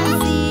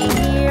planned, see,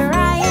 here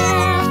I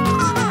am.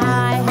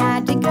 I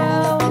had to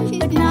go,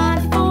 but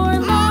not for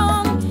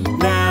long.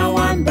 Now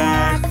I'm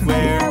back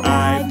where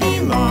I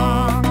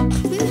belong.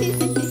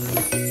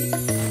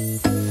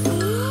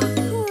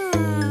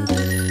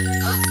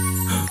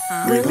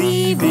 We're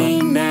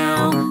leaving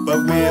now,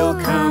 but we'll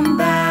come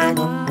back.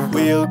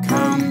 We'll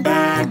come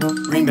back,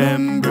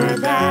 remember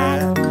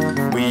that.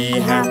 We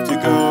have to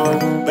go,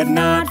 but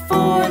not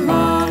for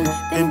long.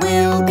 Then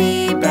we'll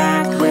be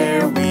back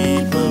where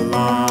we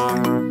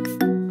belong.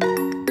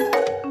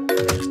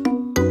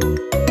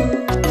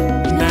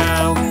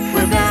 Now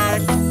we're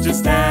back,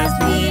 just as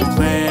we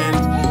planned.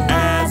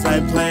 As I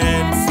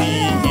planned,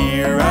 see,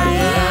 here I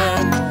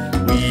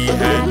am. We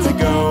had to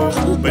go,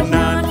 but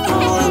not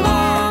for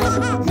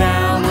long.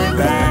 Now we're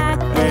back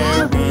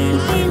where we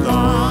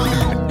belong.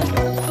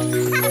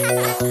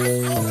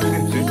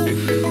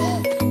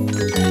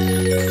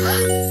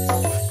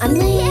 I'm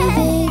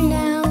leaving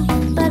now,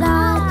 but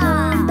I'll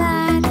come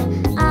back.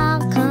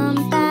 I'll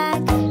come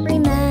back,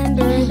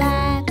 remember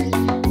that.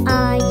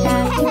 I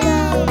have to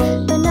go,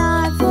 but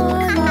not for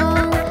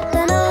long.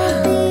 Then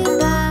I'll be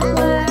back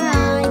where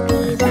I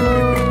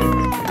belong.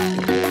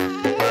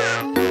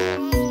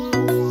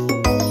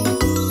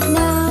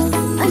 Now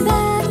I'm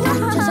back,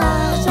 just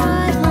as I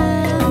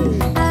planned.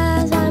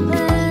 As I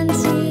planned,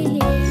 see,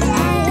 here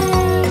I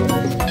am.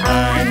 I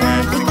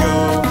had to go,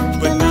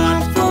 but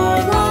not for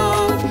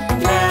long.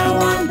 Now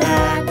I'm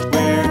back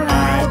where I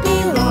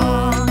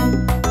belong.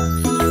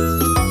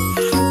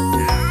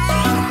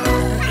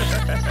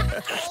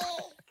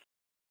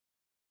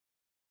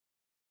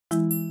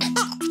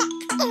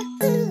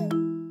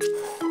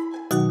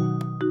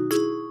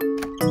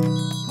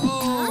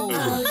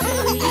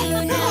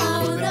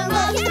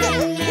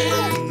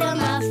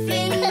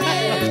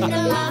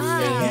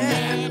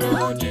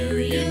 Oh, do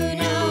you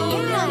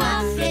know the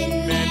Muffin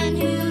Man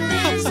who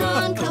lives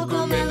on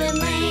Cocomelon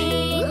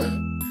Lane?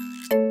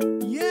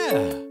 Yeah.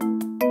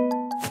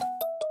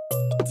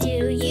 Do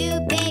you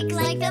bake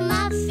like the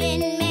Muffin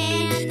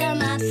Man? The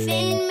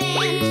Muffin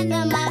Man,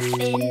 the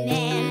Muffin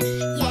Man.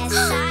 Yes,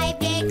 I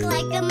bake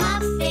like the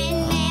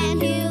Muffin Man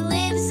who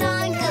lives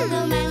on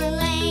Cocomelon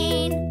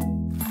Lane.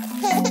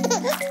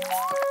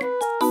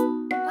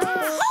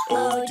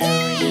 Oh, do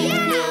you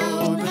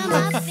know the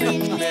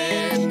Muffin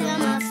Man? The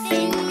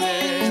Muffin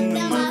Man,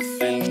 the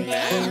Muffin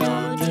Man.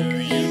 Oh, do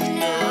you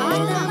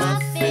know the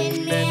Muffin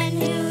Man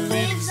who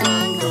lives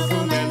on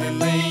Cocomelon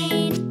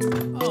Lane?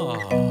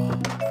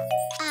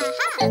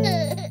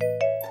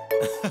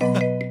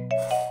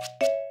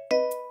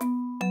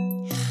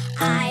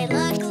 I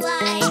look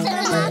like the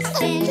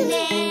Muffin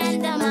Man,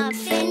 the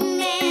Muffin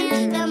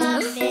Man, the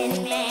Muffin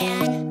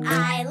Man.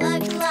 I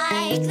look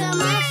like the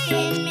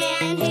Muffin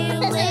Man who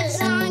lives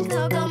on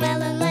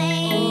Cocomelon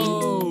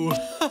Lane.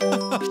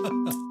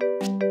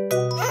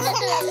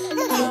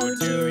 Oh,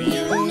 do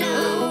you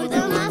know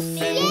the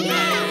Muffin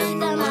Man,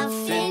 the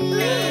Muffin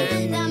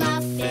Man, the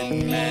Muffin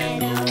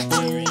Man?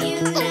 Oh, do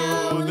you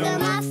know the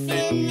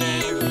Muffin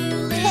Man who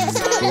lives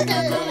on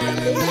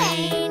Cocomelon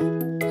Lane?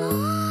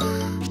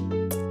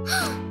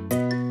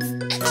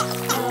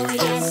 Oh,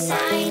 yes, I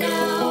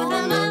know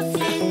the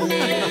Muffin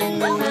Man,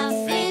 the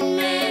Muffin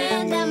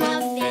Man, the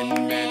Muffin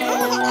Man. Oh,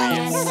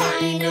 yes,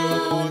 I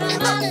know the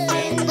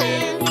Muffin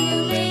Man who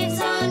lives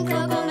on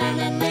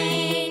Cocomelon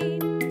Lane.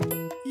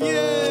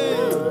 Yay!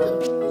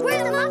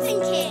 We're the Muffin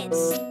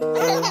Kids.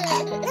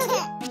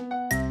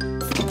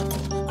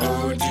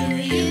 Oh, do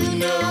you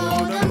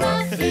know the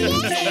Muffin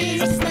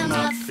Kids, the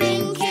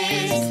Muffin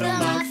Kids, the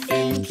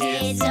Muffin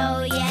Kids?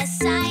 Oh, yes,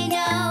 I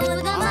know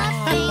the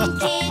Muffin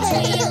Kids.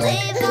 We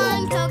live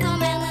on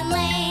Cocomelon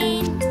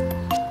Lane.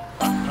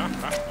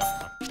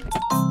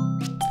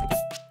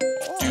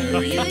 Do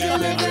you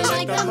deliver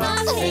like the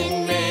Muffin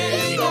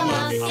Man, the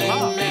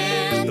Muffin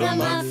Man, the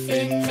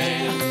Muffin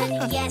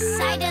Man. Yes,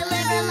 I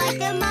deliver like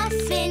the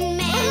Muffin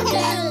Man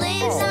who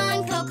lives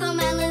on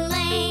Cocomelon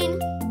Lane.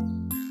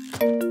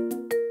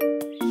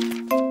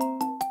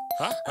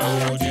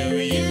 Oh, do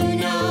you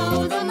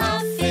know the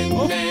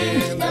Muffin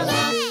Man? The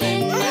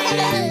Muffin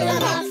Man, the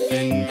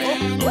Muffin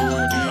Man.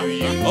 Oh, do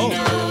you know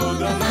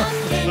the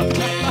Muffin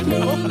Man who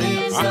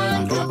lives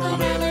on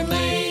Cocomelon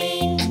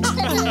Lane?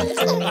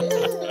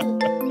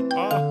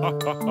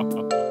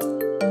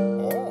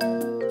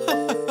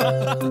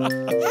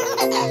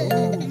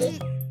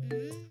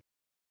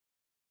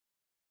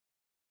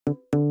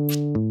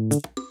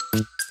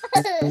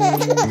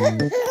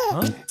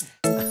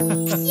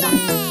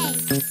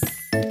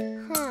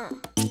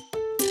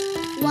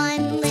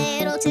 1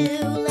 little, 2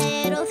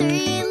 little,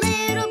 3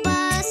 little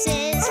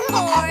buses,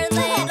 4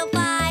 little,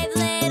 5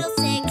 little,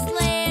 6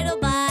 little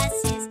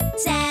buses,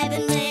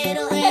 7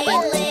 little, 8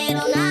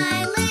 little,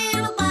 9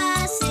 little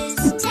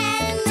buses,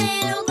 10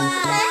 little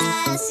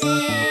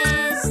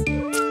buses.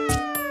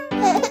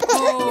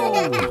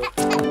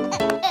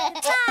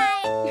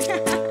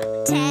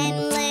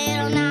 10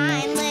 little,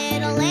 9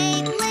 little,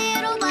 8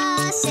 little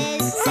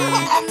buses,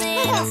 7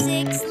 little,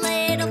 6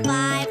 little,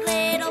 5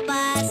 little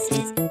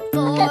buses,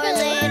 4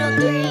 little,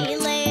 3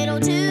 little,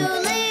 2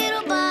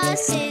 little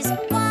buses,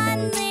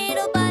 1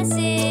 little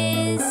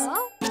buses.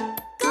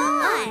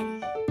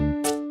 Gone.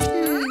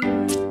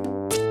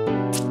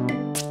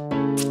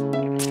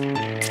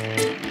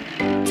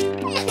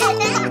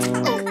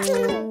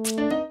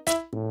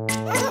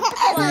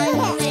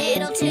 1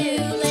 little, 2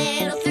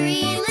 little,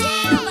 3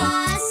 little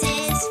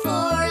buses,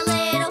 4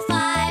 little,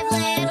 5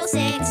 little,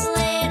 6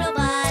 little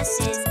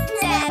buses,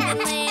 7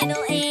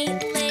 little,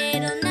 8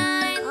 little,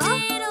 9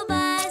 little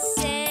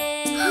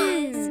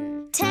buses,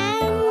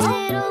 10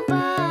 little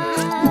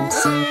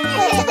buses.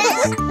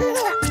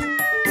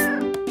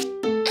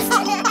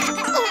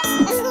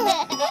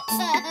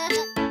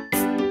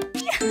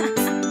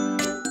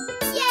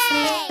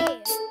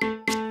 Yay!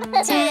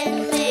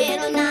 10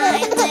 little,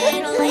 9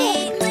 little,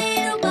 8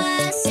 little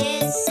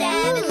buses,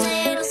 7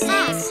 little,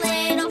 6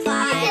 little,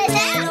 5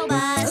 little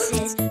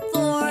buses,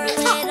 4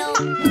 little,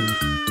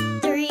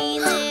 3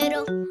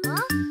 little,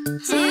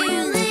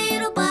 2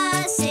 little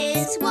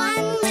buses,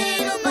 1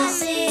 little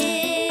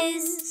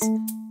buses.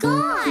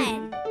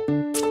 Gone.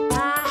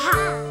 Aha.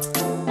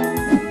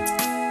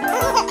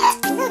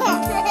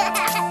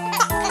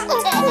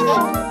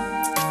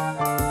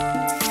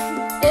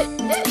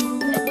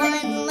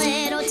 1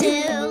 little,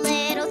 2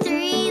 little,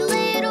 3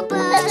 little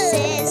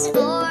buses,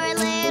 4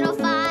 little,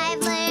 5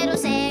 little,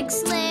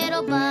 6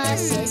 little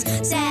buses,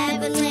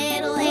 7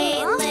 little,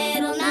 8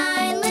 little,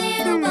 9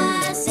 little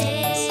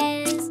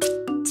buses,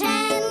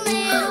 10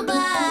 little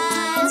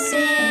buses.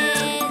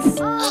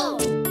 Oh!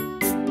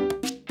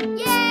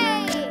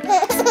 Yay!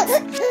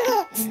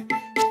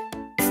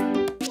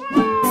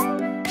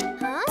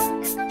 Huh?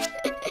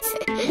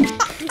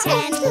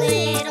 10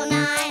 little,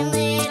 9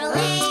 little,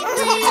 8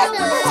 little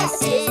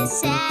buses,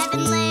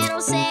 7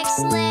 little, 6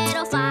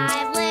 little,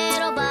 5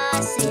 little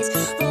buses,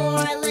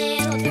 4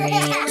 little, 3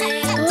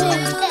 little, 2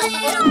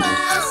 little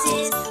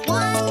buses,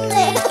 1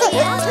 little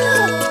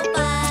yellow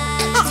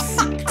bus.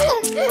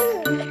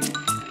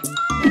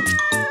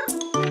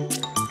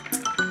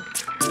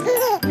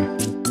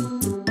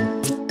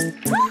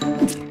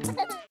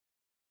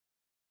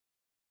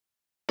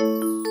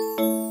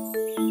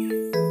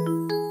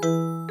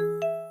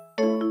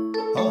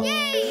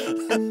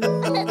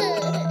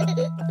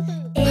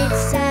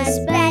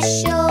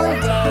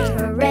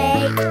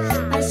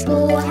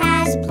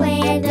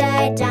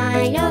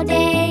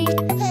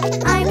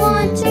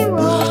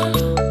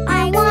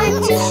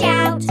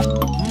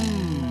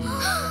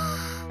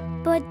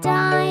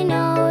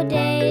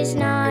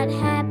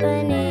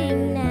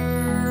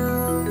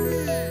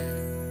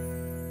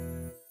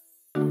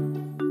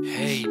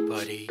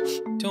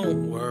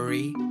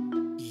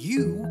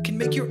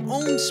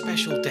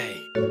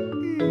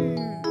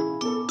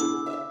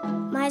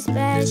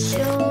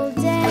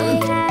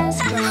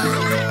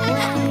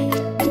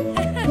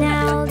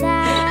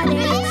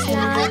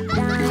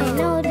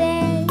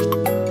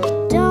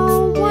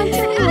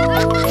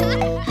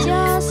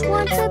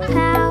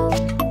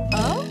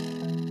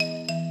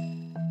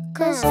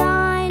 'Cause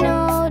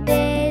Dino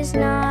Day's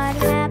not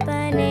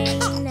happening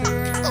now.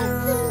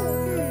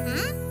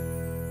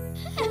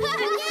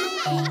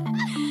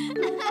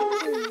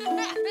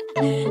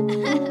 Hey.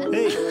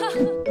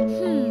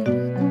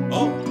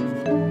 Oh.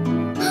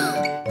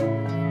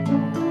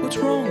 What's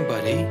wrong,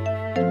 buddy?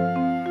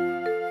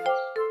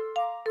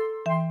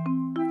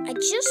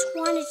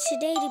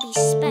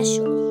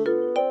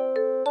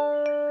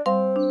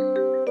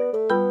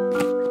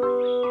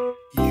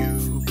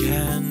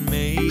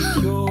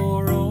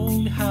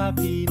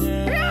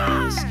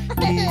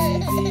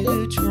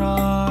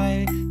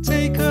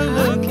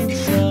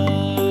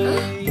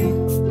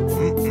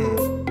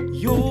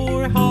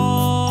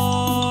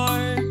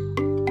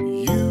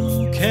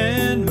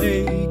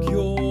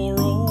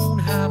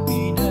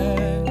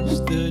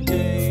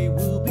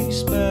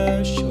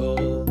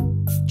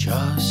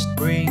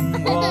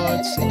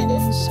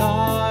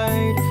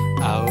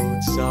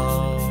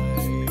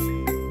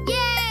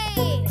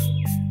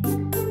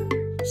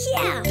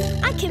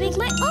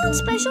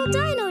 Special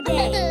Dino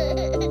Day.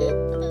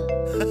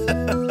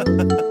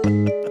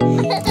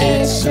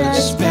 It's a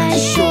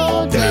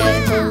special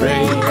day,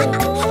 hooray!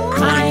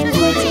 I'm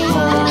putting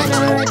on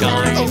a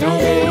Dino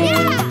Day.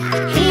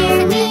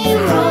 Hear me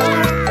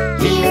roar,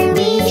 hear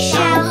me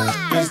shout,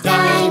 'cause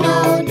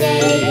Dino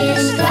Day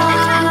is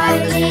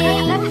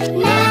starting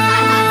now.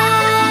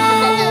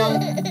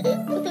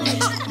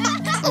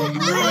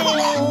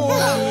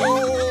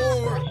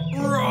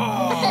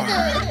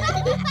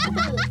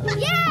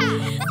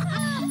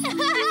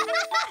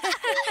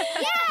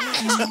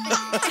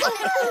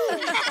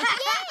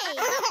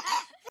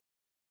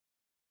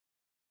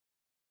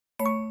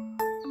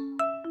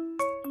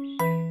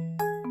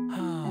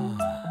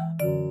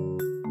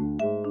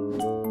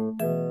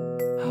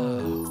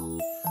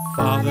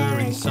 Father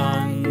and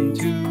son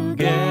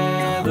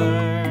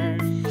together,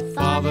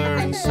 father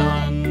and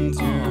son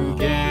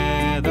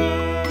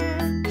together.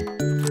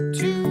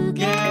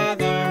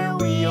 Together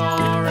we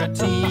are a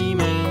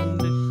team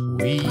and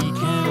we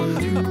can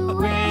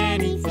do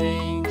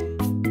anything.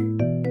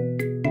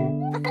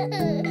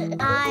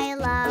 I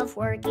love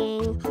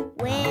working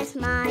with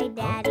my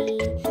daddy.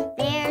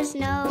 There's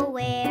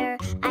nowhere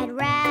I'd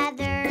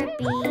rather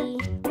be.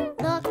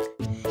 Look,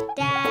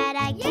 Dad,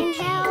 I can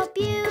help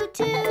you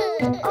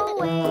too. Oh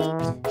wait,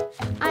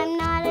 I'm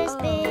not as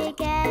big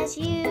as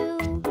you.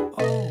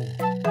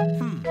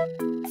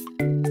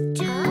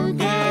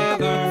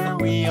 Together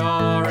we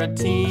are a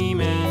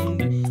team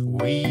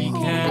and we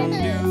can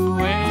do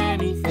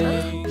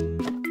anything.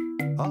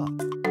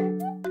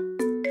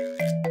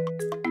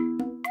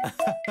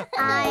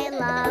 I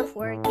love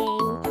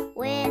working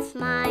with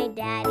my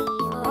daddy.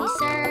 We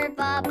serve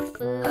up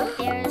food,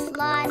 there's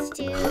lots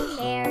to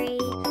carry.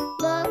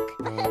 Look,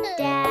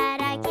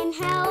 Dad, I can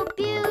help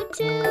you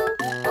too.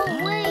 Oh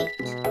wait,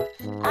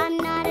 I'm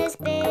not as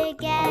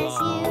big as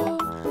you.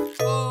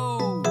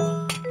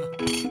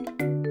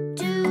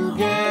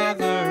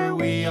 Together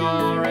we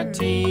are a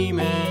team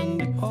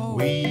and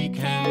we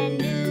can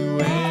do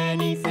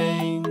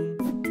anything.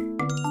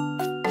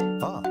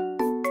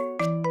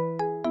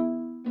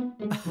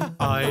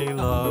 I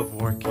love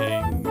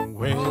working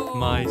with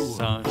my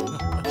son.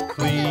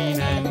 Clean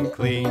and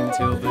clean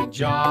till the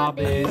job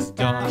is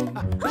done.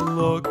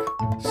 Look,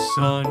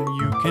 son,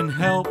 you can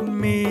help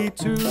me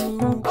too.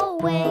 Oh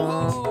wait,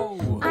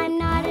 I'm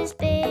not as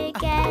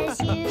big as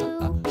you.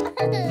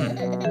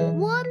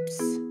 Whoops.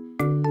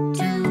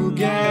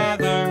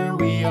 Together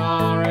we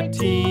are a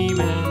team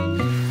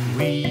and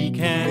we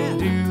can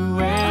do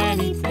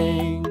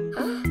anything.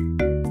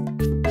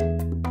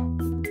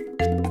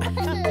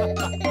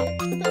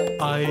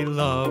 I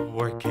love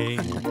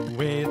working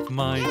with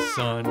my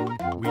son.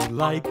 We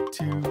like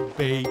to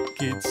bake,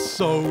 it's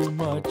so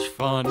much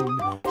fun.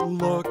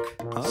 Look,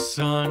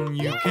 son,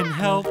 you can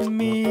help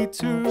me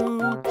too.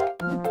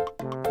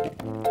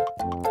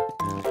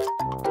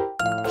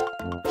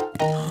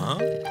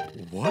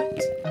 What?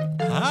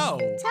 How?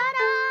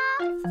 Ta-da!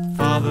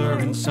 Father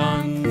and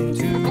son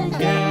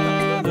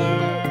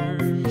together,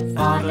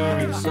 father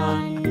and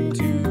son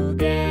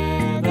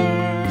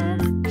together.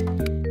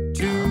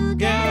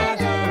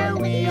 Together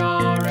we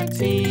are a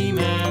team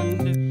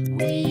and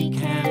we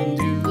can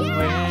do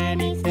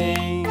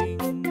anything.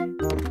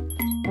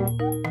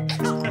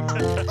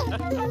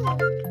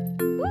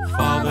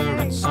 Father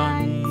and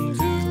son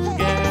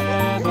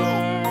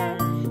together,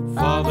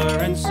 father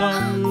and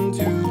son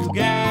together.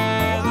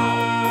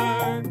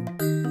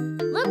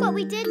 Look what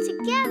we did together.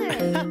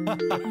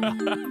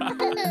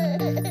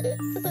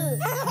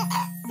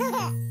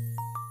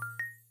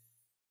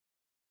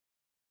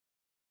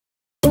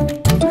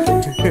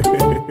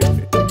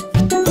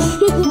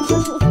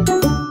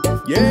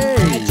 Yay!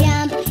 I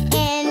jump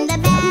in the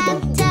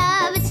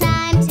bathtub, it's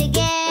time to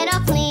get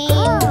all clean.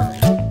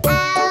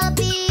 I'll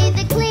be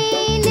the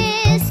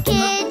cleanest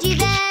kid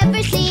you've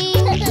ever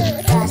seen.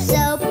 The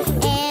soap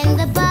and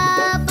the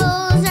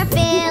bubbles are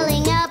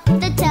filling up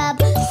the tub,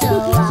 so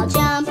I'll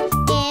jump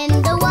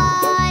in the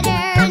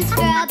water and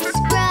scrub,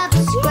 scrub,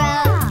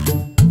 scrub.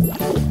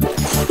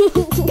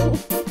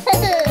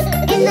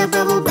 In the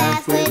bubble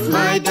bath with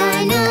my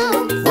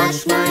dino,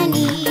 wash my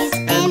knees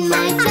and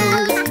my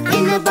toes.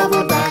 In the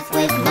bubble bath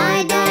with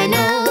my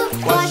dino,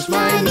 wash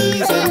my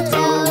knees and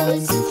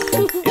toes.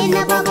 In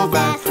the bubble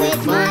bath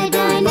with my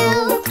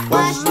dino,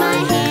 wash my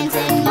hands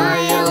and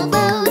my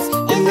elbows.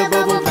 In the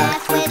bubble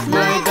bath with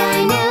my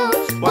dino,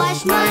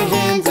 wash my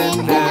hands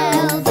and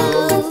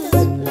elbows.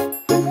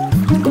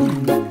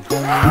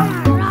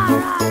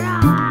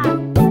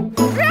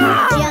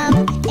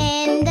 Jump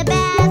in the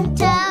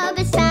bathtub,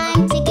 it's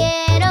time to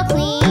get all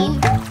clean.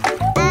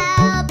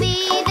 I'll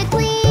be the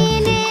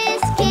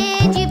cleanest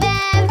kid you've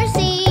ever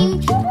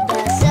seen.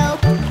 The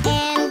soap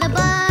and the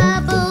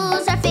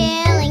bubbles are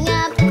filling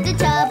up the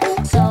tub,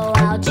 so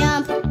I'll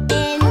jump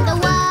in the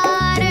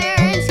water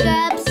and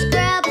scrub,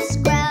 scrub,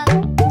 scrub.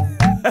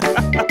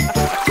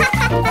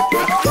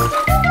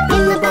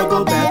 In the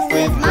bubble bath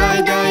with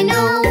my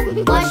dino,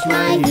 wash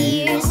my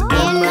ears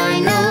and my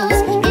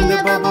nose. In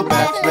the bubble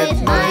bath with